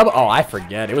first sub? Oh, I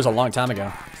forget. It was a long time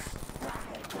ago.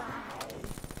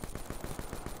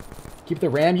 Keep the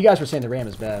RAM. You guys were saying the RAM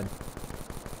is bad.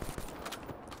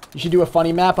 You should do a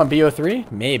funny map on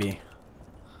BO3? Maybe.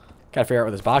 Gotta figure out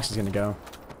where this box is gonna go.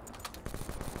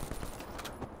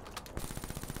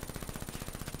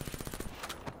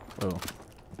 Whoa.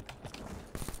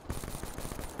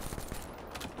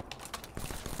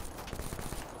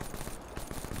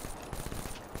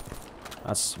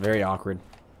 That's very awkward.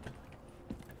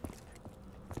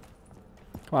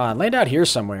 Come on, land out here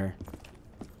somewhere.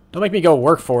 Don't make me go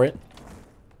work for it.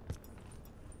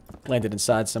 Landed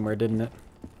inside somewhere, didn't it?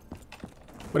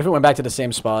 What if it went back to the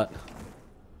same spot?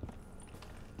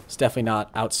 It's definitely not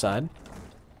outside.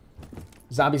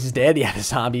 Zombies is dead? Yeah, the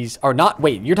zombies are not.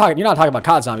 Wait, you're not talking about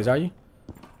COD zombies, are you?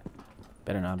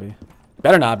 Better not be.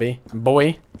 Better not be.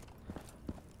 Boy.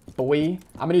 Boy.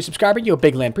 I'm a new subscriber. You a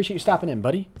big land. Appreciate you stopping in,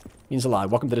 buddy. Means a lot.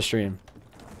 Welcome to the stream.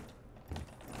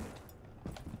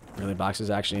 Really, box is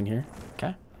actually in here?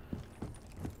 Okay.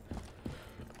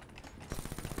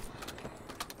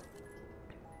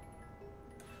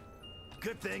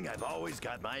 Good thing I've always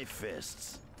got my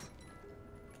fists.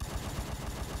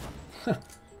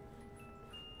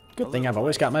 Good thing I've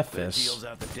always got my But it fists. deals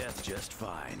out the death just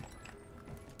fine.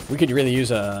 We could really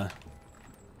use a...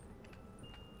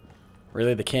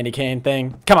 Really, the candy cane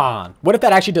thing? Come on! What if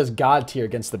that actually does God tier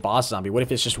against the boss zombie? What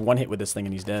if it's just one hit with this thing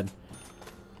and he's dead?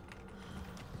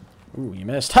 Ooh, you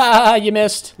missed. Ha! You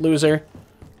missed! Loser.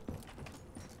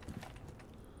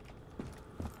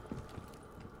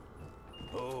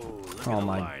 Oh, Oh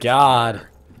my god.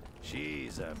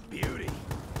 She's a beauty.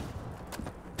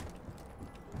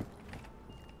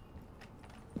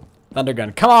 Thunder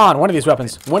gun. Come on, one of these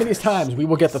weapons. One of these times we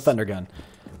will get the thunder gun.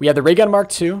 We have the ray gun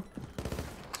Mark II.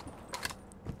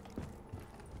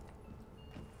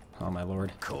 Oh my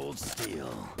lord. Cold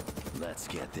steel. Let's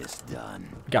get this done.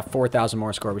 We got 4,000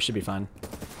 more score. We should be fine.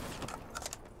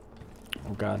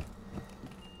 Oh god.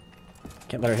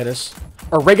 Can't let her hit us.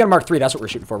 Or ray gun Mark III. That's what we're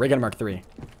shooting for. Ray gun Mark III.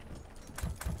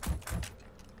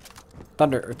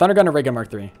 Thunder gun or ray gun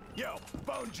Mark III. Yo,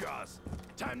 Bone Jaws.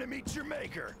 Time to meet your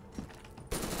maker.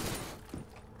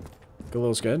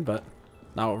 Galil's good, but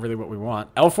not really what we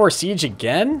want. L4 Siege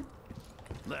again?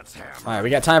 Let's hammer. Alright, we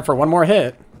got time for one more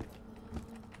hit.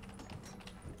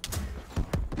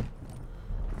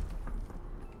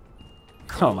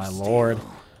 Oh my lord.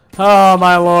 Oh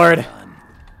my lord.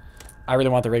 I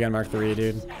really want the ray gun Mark III,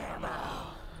 dude.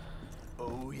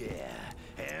 Oh yeah.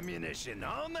 Ammunition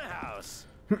on the house.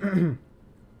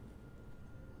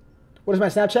 What is my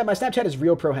Snapchat? My Snapchat is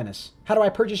real ProHenis. How do I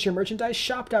purchase your merchandise?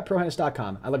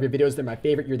 Shop.prohenis.com. I love your videos. They're my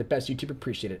favorite. You're the best YouTuber.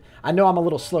 Appreciate it. I know I'm a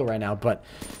little slow right now, but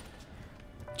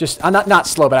just I'm not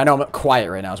slow, but I know I'm quiet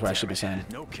right now is what I should be saying.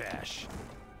 No cash.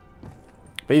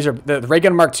 But these are the ray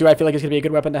gun Mark II. I feel like it's gonna be a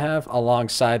good weapon to have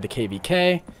alongside the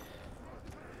KVK.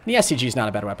 The SCG is not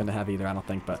a bad weapon to have either, I don't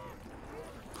think, but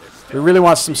we really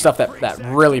want some stuff that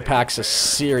really packs a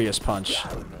serious punch.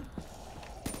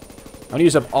 I'm gonna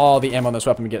use up all the ammo on this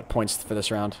weapon to get points for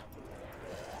this round.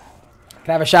 Can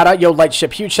I have a shout out? Yo,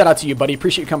 Lightship, huge shout out to you, buddy.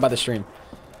 Appreciate you coming by the stream.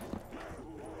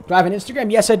 Do I have an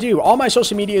Instagram? Yes, I do. All my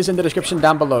social media is in the description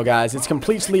down below, guys. It's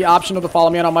completely optional to follow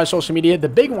me on all my social media. The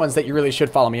big ones that you really should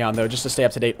follow me on, though, just to stay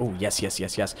up to date. Oh, yes. Just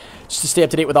to stay up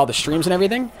to date with all the streams and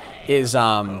everything is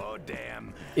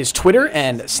Twitter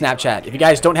and Snapchat. If you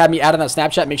guys don't have me added on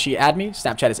Snapchat, make sure you add me.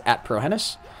 Snapchat is at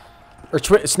ProHenis. Or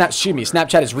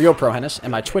Snapchat is real ProHenis,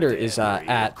 and my Twitter is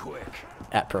at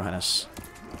ProHenis.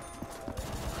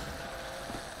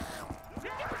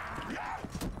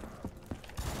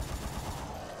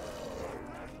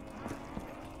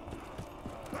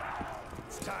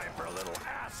 It's time for a little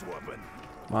ass whooping.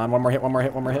 Come on, one more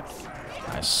hit.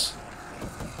 Nice.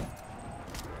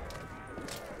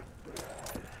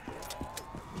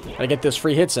 Gotta get those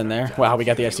free hits in there. Wow, we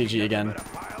got the STG again.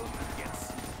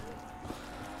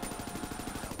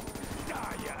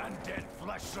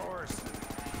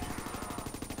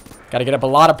 Gotta get up a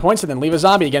lot of points and then leave a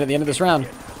zombie again at the end of this round.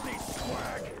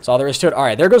 That's all there is to it.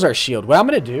 Alright, there goes our shield. What I'm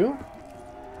gonna do,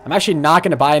 I'm actually not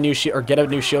gonna buy a new shield or get a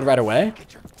new shield right away.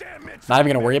 Not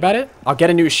even gonna worry about it. I'll get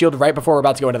a new shield right before we're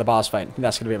about to go into the boss fight.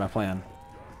 That's gonna be my plan.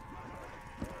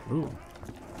 Ooh.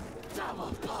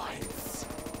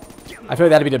 I feel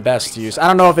like that'd be the best to use. I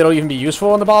don't know if it'll even be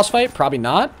useful in the boss fight. Probably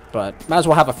not, but might as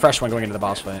well have a fresh one going into the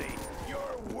boss fight. Your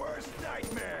worst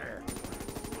nightmare.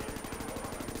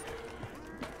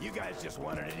 You guys just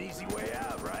wanted an easy way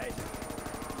out, right?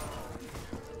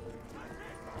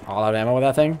 All out of ammo with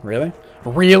that thing? Really?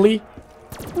 Really?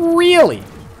 Really?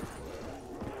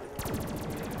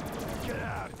 Get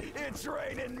out. It's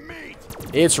raining meat.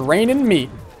 It's raining meat.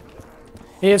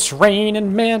 It's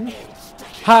raining men.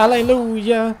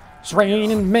 Hallelujah. It's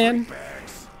raining men.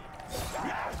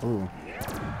 Ooh.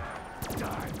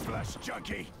 Die, flesh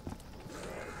junkie.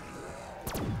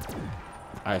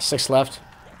 Alright, 6 left.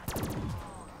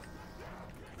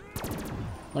 As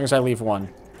long as I leave one.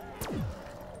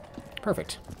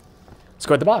 Perfect. Let's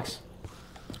go at the box.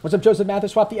 What's up, Joseph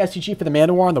Mathis? Swap the STG for the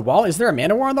Manowar on the wall. Is there a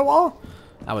Manowar on the wall?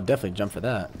 I would definitely jump for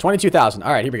that. 22,000.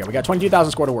 Alright, here we go. We got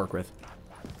 22,000 score to work with.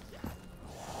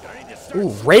 Ooh,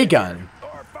 ray gun.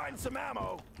 Or find some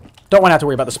ammo. Don't want to have to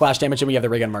worry about the splash damage, and we have the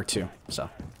ray gun Mark II. So.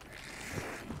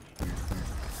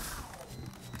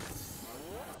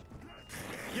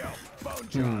 Yo, Bone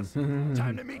Jaws.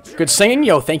 Time to meet your Good singing.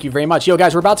 Yo, thank you very much. Yo,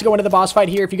 guys, we're about to go into the boss fight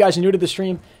here. If you guys are new to the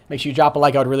stream, make sure you drop a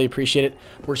like. I would really appreciate it.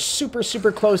 We're super,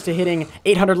 super close to hitting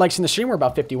 800 likes in the stream. We're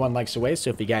about 51 likes away, so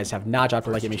if you guys have not dropped a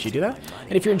like, make sure you do that.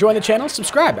 And if you're enjoying the channel,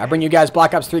 subscribe. I bring you guys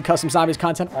Black Ops 3 Custom Zombies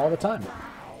content all the time.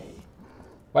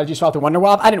 Why did you swap the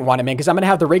Wonderwild? I didn't want it, man, because I'm going to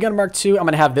have the ray gun Mark II. I'm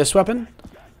going to have this weapon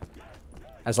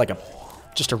as like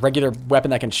just a regular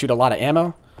weapon that can shoot a lot of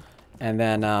ammo. And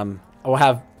then we'll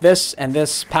have this and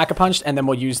this pack-a-punched, and then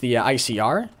we'll use the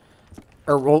ICR.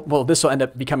 Or this will end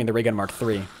up becoming the ray gun Mark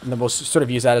III. And then we'll sort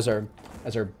of use that as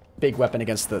our big weapon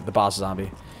against the boss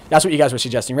zombie. That's what you guys were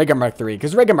suggesting, ray gun Mark III.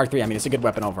 Because ray gun Mark III, I mean, it's a good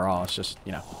weapon overall. It's just,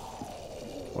 you know.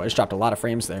 Well, I just dropped a lot of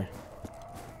frames there.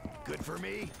 good for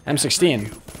me. M16. You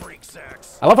freak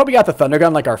sacks. I love how we got the Thunder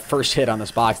Gun like our first hit on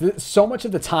this box. So much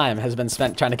of the time has been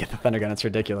spent trying to get the Thunder Gun. It's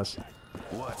ridiculous.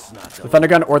 What's not The Thunder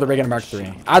Gun or the Ray Gun Mark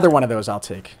III. Either one of those I'll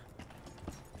take.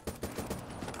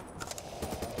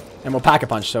 And we'll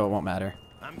Pack-a-Punch, so it won't matter.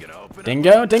 I'm gonna open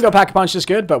Dingo? Dingo Pack-a-Punch is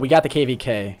good, but we got the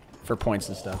KVK for points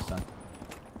and stuff, so.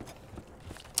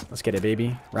 Let's get it,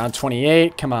 baby. Round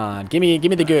 28. Come on. Give me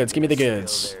the goods. Give me the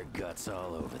goods. their guts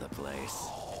all over the place.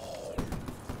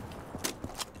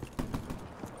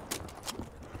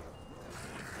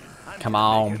 Come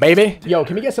on, baby. Yo,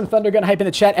 can we get some Thunder Gun hype in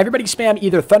the chat? Everybody spam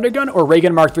either Thunder Gun or Ray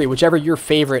Gun Mark III, whichever your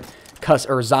favorite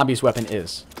zombies weapon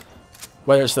is.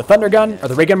 Whether it's the Thunder Gun or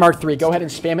the Ray Gun Mark III, go ahead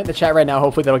and spam it in the chat right now.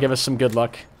 Hopefully that'll give us some good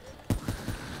luck.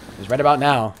 Because right about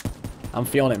now, I'm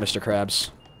feeling it, Mr.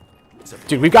 Krabs.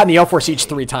 Dude, we've gotten the L4 Siege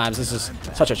 3 times. This is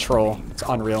such a troll. It's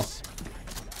unreal.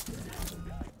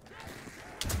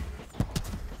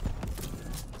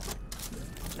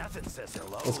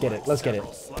 Let's get it. Let's get it.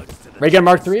 Ray Gun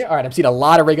Mark III? Alright, I've seen a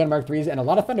lot of Ray Gun Mark IIIs and a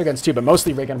lot of Thunder Guns too, but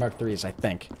mostly Ray Gun Mark IIIs, I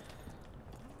think.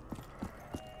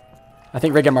 I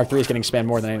think Ray Gun Mark III is getting spammed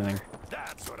more than anything.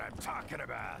 That's what I'm talking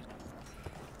about.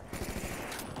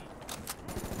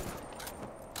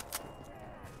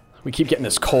 We keep getting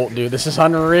this Colt, dude. This is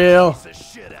unreal. The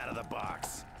shit out of the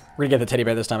box. We're gonna get the teddy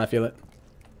bear this time, I feel it.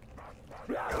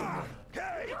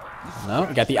 No,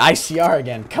 we got the ICR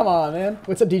again. Come on, man.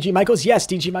 What's up, DG Michaels? Yes,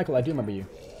 DG Michael, I do remember you.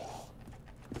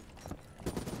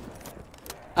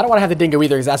 I don't want to have the Dingo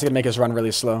either, because that's going to make us run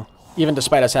really slow. Even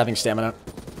despite us having stamina.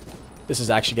 This is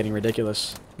actually getting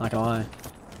ridiculous. Not going to lie.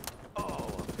 Oh,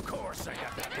 of course I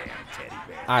got the damn teddy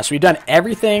bear. Alright, so we've done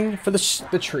everything for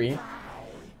the tree.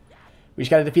 We just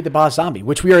got to defeat the boss zombie,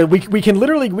 which we could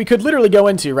literally go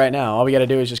into right now. All we got to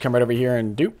do is just come right over here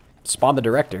and spawn the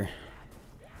director.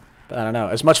 But I don't know.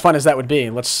 As much fun as that would be,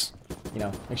 let's,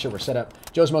 make sure we're set up.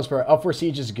 Joe's Most Pro, L4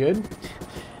 Siege is good.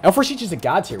 L4 Siege is a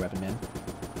god tier weapon, man.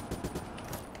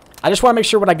 I just want to make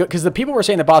sure when I go, because the people were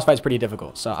saying the boss fight's pretty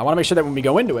difficult. So I want to make sure that when we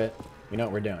go into it, we know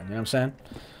what we're doing. You know what I'm saying?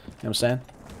 You know what I'm saying?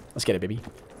 Let's get it, baby.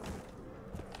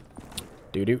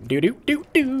 Do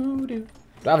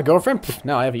I have a girlfriend? Pff,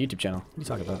 no, I have a YouTube channel. What are you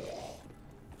talking about?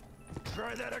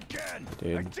 Try that again.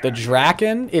 Dude, the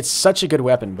Draken, it's such a good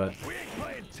weapon, but... We ain't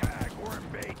playing tag, worm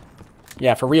bait.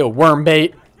 Yeah, for real, worm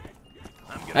bait.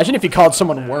 Imagine if you called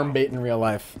someone worm bait in real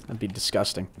life. That'd be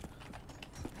disgusting.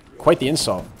 Quite the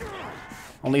insult.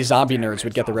 Only zombie nerds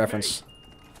would get the reference.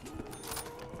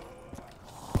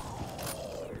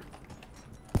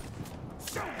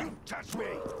 You touch me.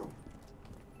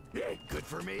 Good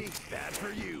for me, bad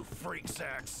for you, freak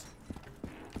sacks.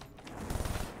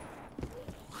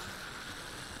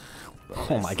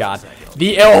 Oh my god.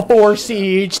 The L4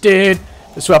 Siege, dude.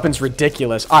 This weapon's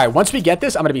ridiculous. Alright, once we get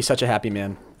this, I'm gonna be such a happy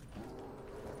man.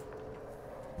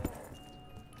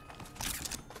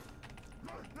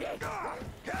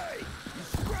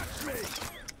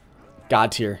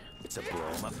 God tier.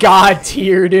 God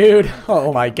tier, dude.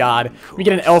 Oh my god. We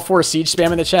get an L4 Siege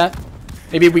spam in the chat.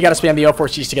 Maybe we gotta spam the L4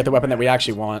 Siege to get the weapon that we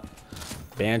actually want.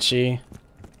 Banshee.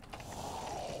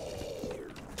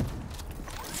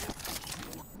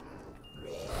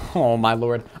 Oh my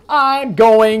lord. I'm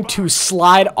going to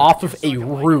slide off of a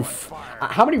roof.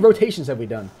 How many rotations have we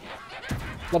done?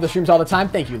 Love the streams all the time.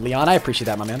 Thank you, Leon. I appreciate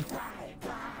that, my man.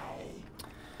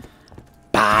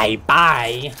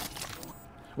 Bye-bye.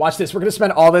 Watch this. We're going to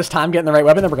spend all this time getting the right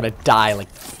weapon, then we're going to die like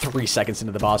 3 seconds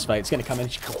into the boss fight. It's going to come in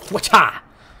and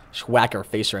just whack our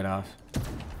face right off.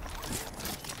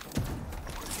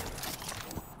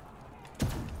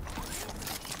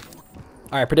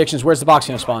 Alright, predictions. Where's the box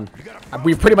going to spawn?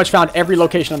 We've pretty much found every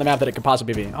location on the map that it could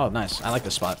possibly be. Oh, nice. I like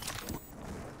this spot.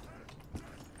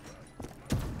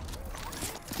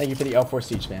 Thank you for the L4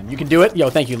 Siege spam. You can do it. Yo,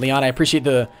 thank you, Leon. I appreciate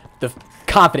the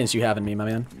confidence you have in me, my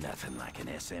man. Nothing like an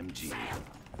SMG.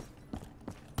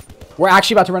 We're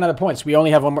actually about to run out of points. We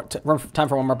only have one more time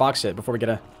for one more box hit before we get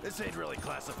a... This ain't really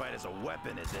classified as a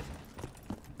weapon, is it?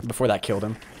 Before that killed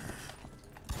him.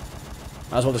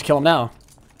 Might as well just kill him now.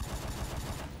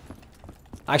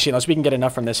 Actually, unless we can get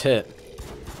enough from this hit.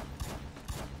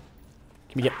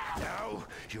 Can we get... Now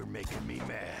you're making me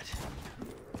mad.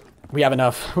 We have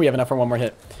enough. We have enough for one more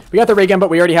hit. We got the ray gun, but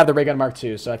we already have the ray gun Mark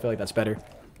II, so I feel like that's better.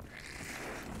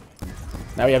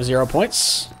 Now we have 0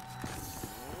 points.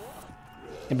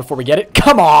 And before we get it...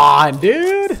 Come on,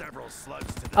 dude!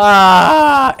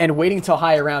 And waiting till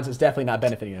higher rounds is definitely not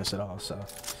benefiting us at all, so...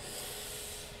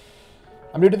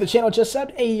 I'm new to the channel, just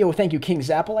subbed. Hey, yo, thank you, King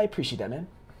Zapple. I appreciate that, man.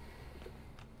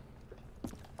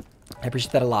 I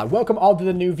appreciate that a lot. Welcome all to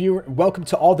the new viewer. Welcome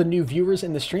to all the new viewers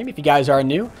in the stream. If you guys are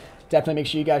new, definitely make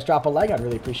sure you guys drop a like. I'd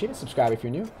really appreciate it. Subscribe if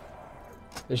you're new.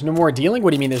 There's no more dealing? What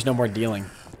do you mean there's no more dealing?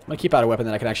 I'm gonna keep out a weapon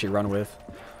that I can actually run with,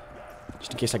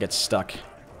 just in case I get stuck.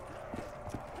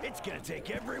 It's gonna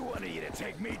take every one of you to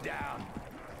take me down.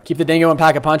 Keep the dingo and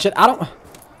pack a punch it. I don't.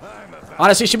 I'm a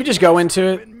Honestly, should we just go into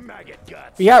it?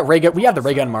 We have the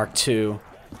ray gun Mark II.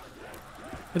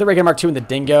 With the ray gun Mark II and the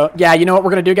Dingo. Yeah, you know what we're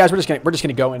gonna do, guys? We're just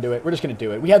gonna go into it. We're just gonna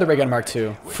do it. We have the ray gun Mark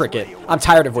II. Frick it. I'm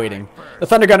tired of waiting. The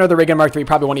Thunder Gun or the ray gun Mark III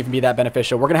probably won't even be that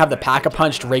beneficial. We're gonna have the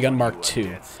Pack-a-Punched ray gun Mark II.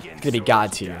 It's gonna be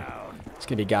God tier. It's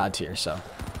gonna be God tier. So.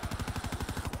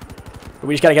 But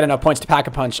we just gotta get enough points to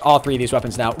Pack-a-Punch all 3 of these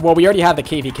weapons now. Well, we already have the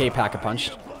KVK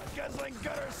Pack-a-Punched.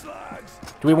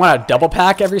 Do we want to double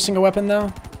pack every single weapon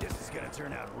though?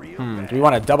 Do we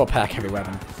want to double pack every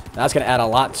weapon? That's gonna add a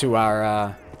lot to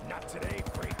our.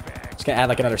 It's gonna add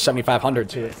like another 7,500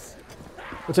 to it.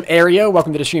 What's up, Ario?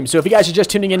 Welcome to the stream. So if you guys are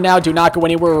just tuning in now, do not go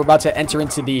anywhere. We're about to enter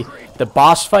into the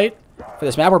boss fight for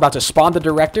this map. We're about to spawn the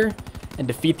director and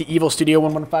defeat the evil Studio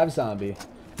 115 zombie.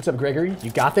 What's up, Gregory? You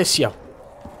got this, yo.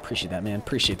 Appreciate that, man.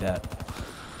 Appreciate that.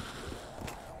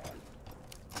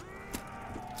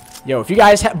 Yo, if you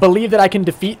guys believe that I can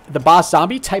defeat the boss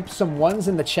zombie, type some 1s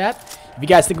in the chat. If you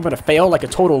guys think I'm gonna fail like a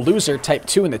total loser, type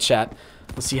 2 in the chat.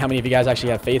 Let's see how many of you guys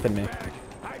actually have faith in me.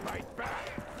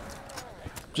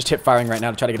 Just hip firing right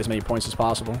now to try to get as many points as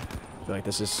possible. I feel like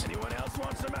this is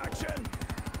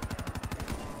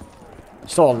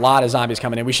still a lot of zombies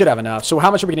coming in. We should have enough. So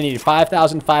how much are we going to need?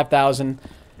 5,000, 5,000,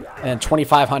 and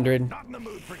 2,500.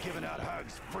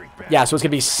 Yeah, so it's going to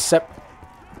be... Is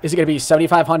it going to be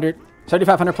 7,500?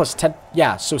 7,500 plus 10...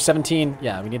 Yeah, so 17...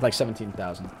 Yeah, we need like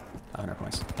 17,500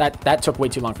 points. That took way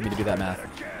too long for me to do that math.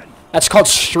 That's called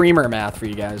streamer math for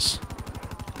you guys.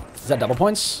 Is that double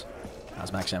points? That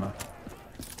was max ammo.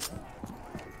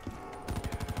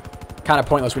 Kind of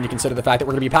pointless when you consider the fact that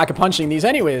we're going to be pack-a-punching these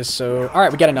anyways. So, all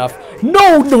right, we get enough.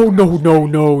 No, no, no, no,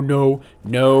 no, no,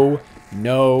 no,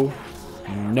 no,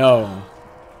 no.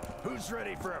 Who's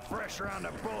ready for a fresh round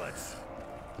of bullets?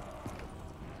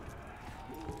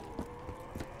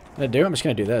 I'm just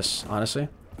going to do this, honestly.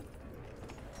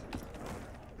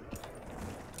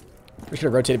 We're just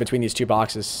going to rotate it between these 2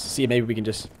 boxes. See if maybe we can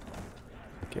just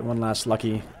get one last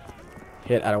lucky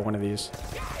hit out of one of these.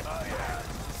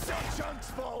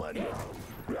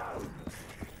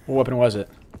 What weapon was it?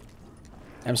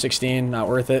 M16, not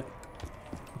worth it.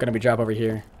 I'm gonna be drop over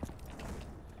here.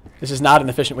 This is not an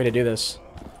efficient way to do this.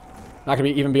 Not gonna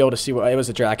even be able to see what it was.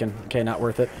 A Draken. Okay, not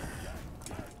worth it.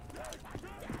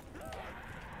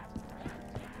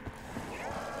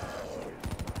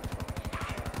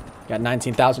 Got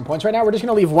 19,000 points right now. We're just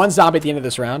gonna leave 1 zombie at the end of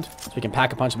this round, so we can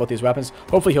pack a punch both these weapons.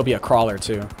 Hopefully, he'll be a crawler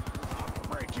too.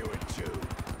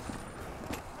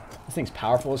 This thing's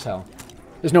powerful as hell.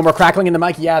 There's no more crackling in the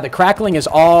mic. Yeah, the crackling is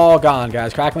all gone,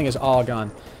 guys. Crackling is all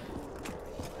gone.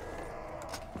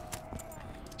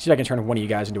 See if I can turn one of you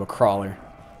guys into a crawler.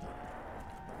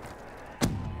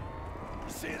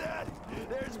 See that?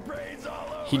 There's brains all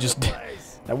over He just... the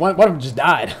place. That one of them just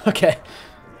died. Okay.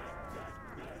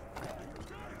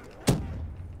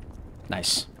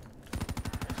 Nice.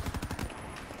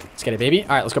 Let's get it, baby. All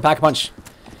right, let's go pack a punch.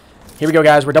 Here we go,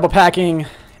 guys. We're double packing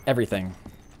everything.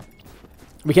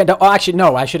 We can't. Oh, actually,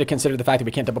 no. I should have considered the fact that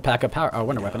we can't double pack a power. Oh,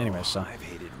 wonder weapon, anyways. So.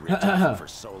 For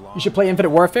so long, You should play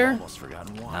Infinite Warfare. almost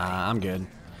forgotten why. Nah, I'm good.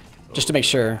 Just to make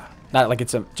sure, not like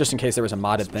it's a. Just in case there was a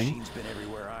modded thing. Machine's been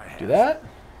everywhere I have. Do that.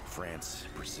 France,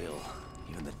 Brazil,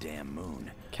 even the damn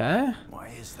moon. Okay. Why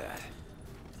is that?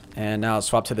 And now I'll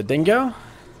swap to the Dingo. Now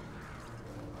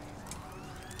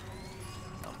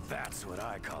that's what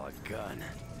I call a gun.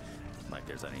 Like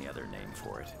there's any other name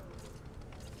for it.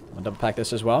 I'll double pack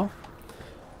this as well.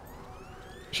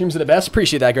 Streams are the best.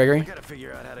 Appreciate that, Gregory. I gotta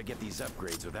figure out how to get these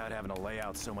upgrades without having to lay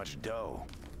out so much dough.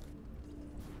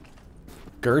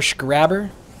 Gersh grabber.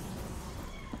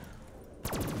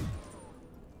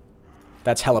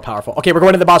 That's hella powerful. Okay, we're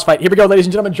going to the boss fight. Here we go, ladies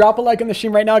and gentlemen. Drop a like on the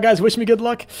stream right now, guys. Wish me good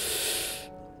luck.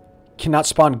 Cannot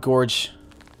spawn Gorge.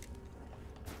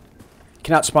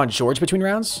 Cannot spawn George between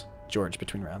rounds? George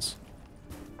between rounds.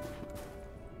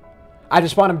 I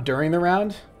just spawn him during the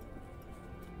round?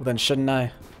 Well, then shouldn't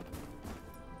I?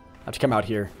 I have to come out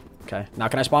here. Okay. Now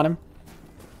can I spawn him?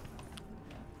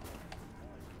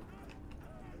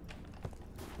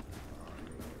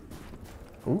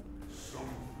 Ooh.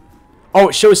 Oh,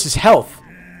 it shows his health.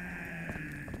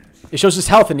 It shows his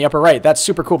health in the upper right. That's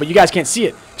super cool, but you guys can't see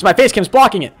it because my face cam's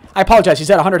blocking it. I apologize.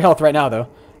 He's at 100 health right now, though,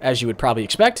 as you would probably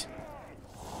expect.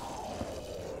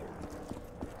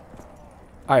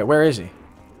 All right, where is he?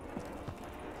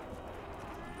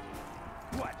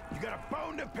 What? You got a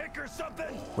bone to pick or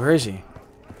something? Where is he?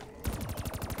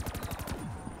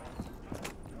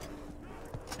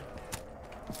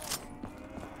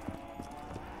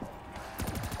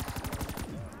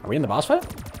 Are we in the boss fight?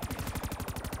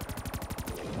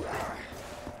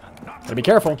 Gotta be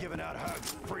careful. Giving out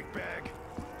hugs, freak bag.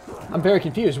 I'm very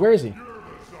confused. Where is he?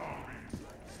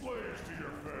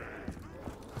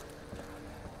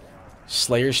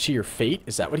 Slayers to your fate?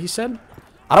 Is that what he said?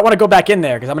 I don't want to go back in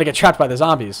there because I'm going to get trapped by the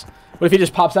zombies. What if he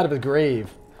just pops out of his grave?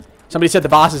 Somebody said the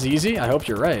boss is easy? I hope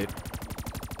you're right.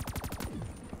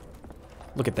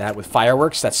 Look at that with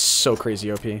fireworks. That's so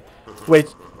crazy OP.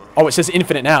 Wait. Oh, it says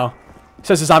infinite now. It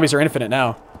says the zombies are infinite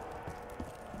now.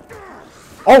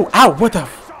 Oh, ow. What the?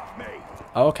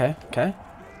 Oh, okay. Okay.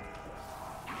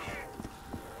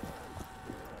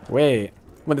 Wait.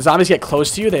 When the zombies get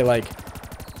close to you, they like...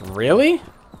 Really?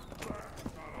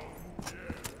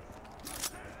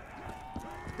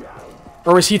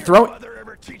 Or was he throwing...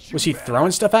 Was he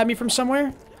throwing stuff at me from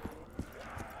somewhere?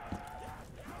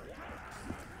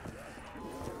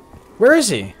 Where is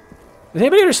he? Does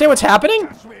anybody understand what's happening?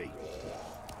 I'm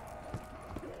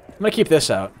gonna keep this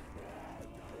out.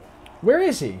 Where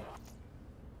is he?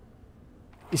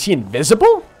 Is he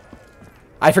invisible?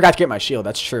 I forgot to get my shield,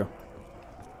 that's true.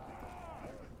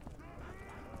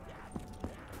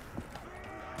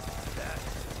 That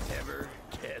never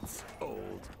gets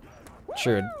old.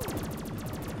 Sure.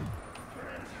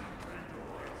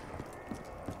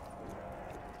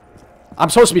 I'm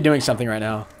supposed to be doing something right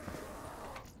now.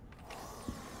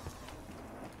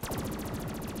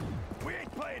 We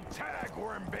ain't playing tag,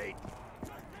 worm bait.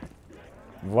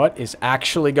 What is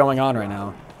actually going on right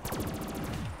now?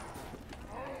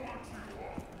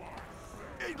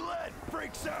 Eat lead,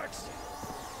 freak sacks.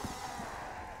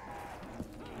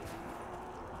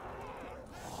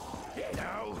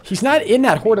 He's not in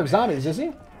that horde of zombies, is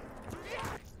he?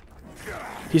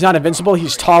 He's not invincible.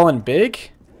 He's tall and big.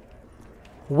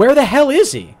 Where the hell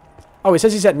is he? Oh, he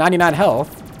says he's at 99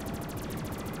 health.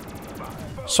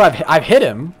 So I've hit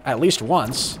him at least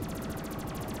once.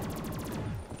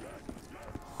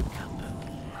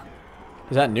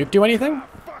 Does that nuke do anything?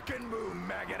 Fucking move,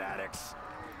 maggot addicts.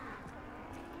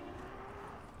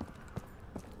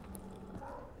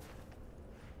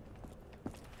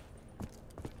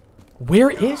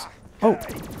 Where is... Oh.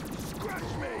 Scratch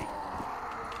me.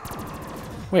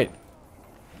 Wait.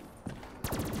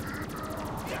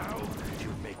 Now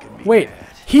you're making me Wait. mad.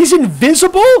 He's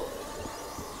invisible?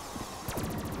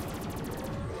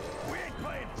 We ain't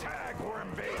playing tag,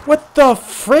 worm bait. What the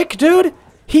frick, dude?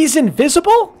 He's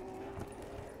invisible?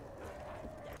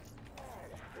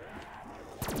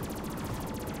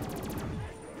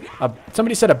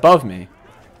 Somebody said above me.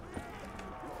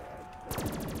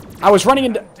 I was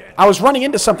running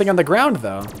into something on the ground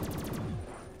though.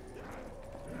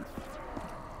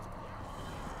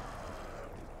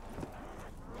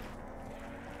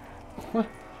 What?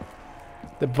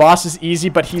 The boss is easy,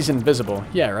 but he's invisible.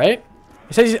 Yeah, right?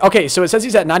 It says okay, so it says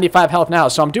he's at 95 health now,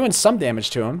 so I'm doing some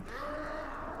damage to him.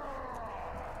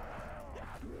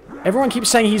 Everyone keeps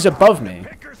saying he's above me.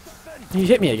 He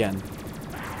hit me again.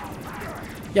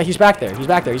 Yeah, he's back there. He's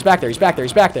back there. He's back there. He's back there.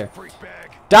 He's back there.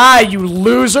 Die, you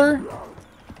loser!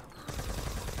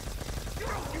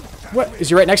 What? Is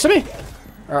he right next to me?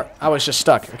 Or I was just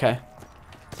stuck. Okay.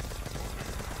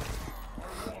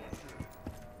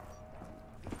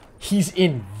 He's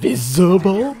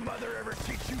invisible?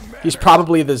 He's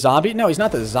probably the zombie? No, he's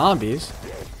not the zombies.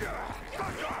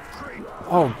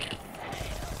 Oh.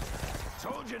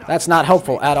 That's not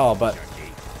helpful at all, but...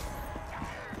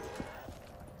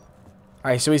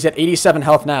 Alright, so he's at 87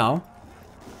 health now.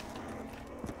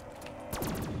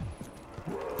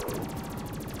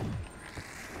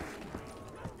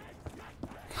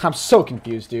 I'm so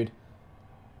confused, dude.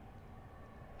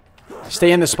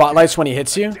 Stay in the spotlights when he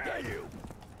hits you.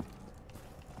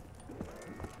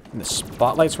 In the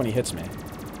spotlights when he hits me.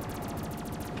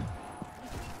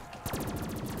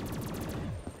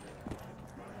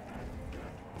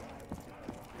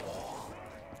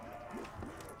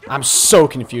 I'm so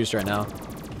confused right now.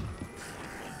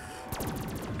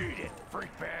 Eat it, freak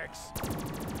bags.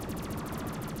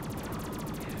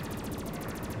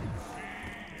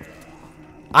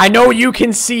 I know you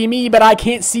can see me, but I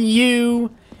can't see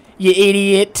you, you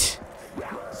idiot.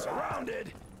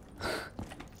 Surrounded.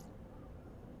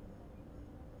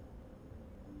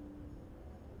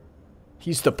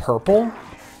 He's the purple?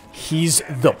 He's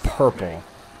the purple.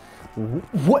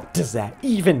 What does that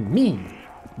even mean,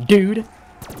 dude?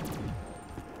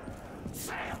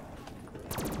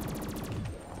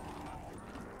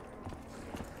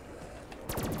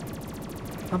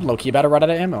 I'm low-key about to run out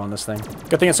of ammo on this thing.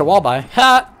 Good thing it's a wall buy.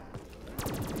 Ha!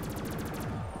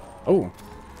 Oh.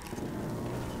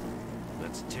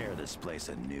 Let's tear this place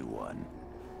a new one.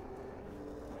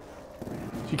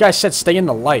 You guys said stay in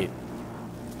the light.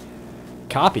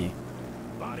 Copy.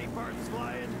 Body parts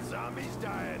flying, zombies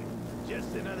dying.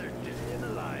 Just another day in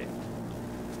the life.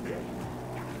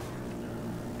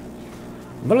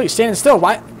 I'm literally standing still.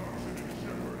 Why?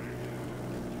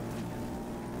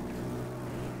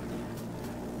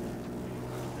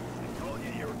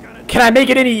 Can I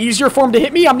make it any easier for him to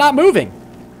hit me? I'm not moving.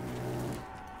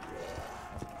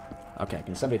 Okay,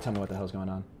 can somebody tell me what the hell's going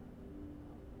on?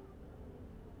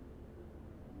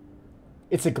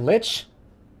 It's a glitch?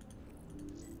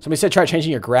 Somebody said try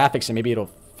changing your graphics and maybe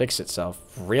it'll fix itself.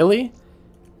 Really?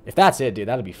 If that's it, dude,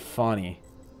 that'd be funny.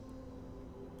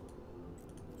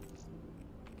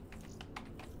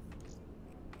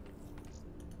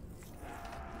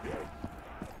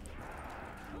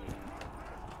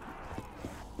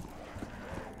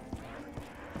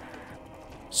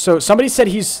 So somebody said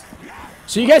he's...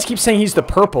 So you guys keep saying he's the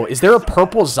purple. Is there a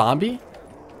purple zombie?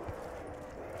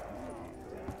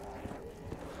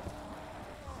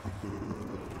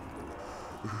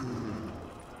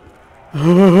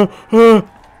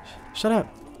 Shut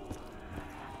up.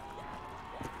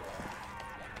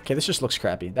 Okay, this just looks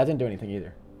crappy. That didn't do anything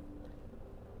either.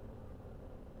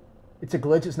 It's a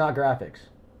glitch, it's not graphics.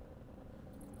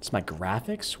 It's my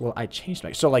graphics? Well, I changed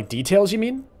my... So, like, details, you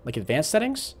mean? Like, advanced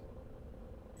settings?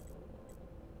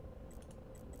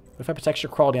 What if I put texture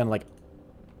quality on, like,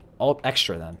 alt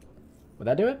extra, then? Would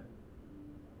that do it?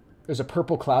 There's a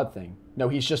purple cloud thing. No,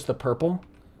 he's just the purple.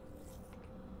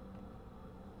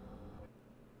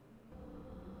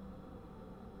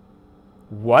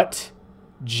 What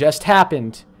just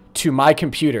happened to my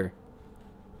computer?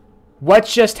 What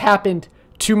just happened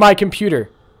to my computer?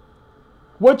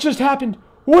 What just happened?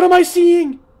 What am I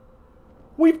seeing?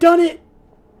 We've done it.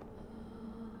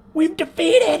 We've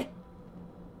defeated.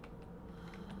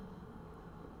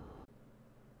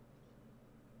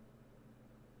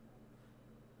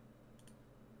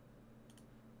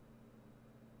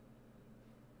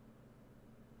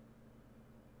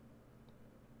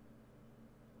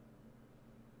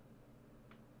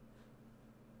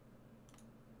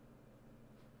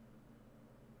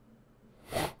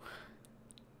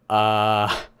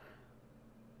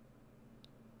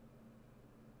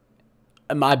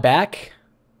 Am I back?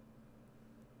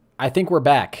 I think we're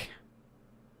back.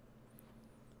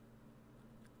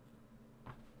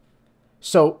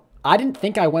 So, I didn't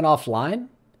think I went offline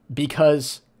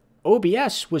because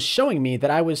OBS was showing me that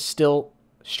I was still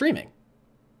streaming.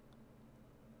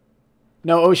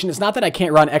 No, Ocean, it's not that I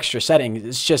can't run extra settings.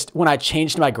 It's just when I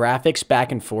changed my graphics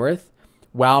back and forth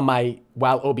while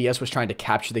OBS was trying to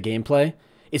capture the gameplay,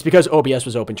 it's because OBS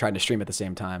was open trying to stream at the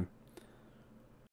same time.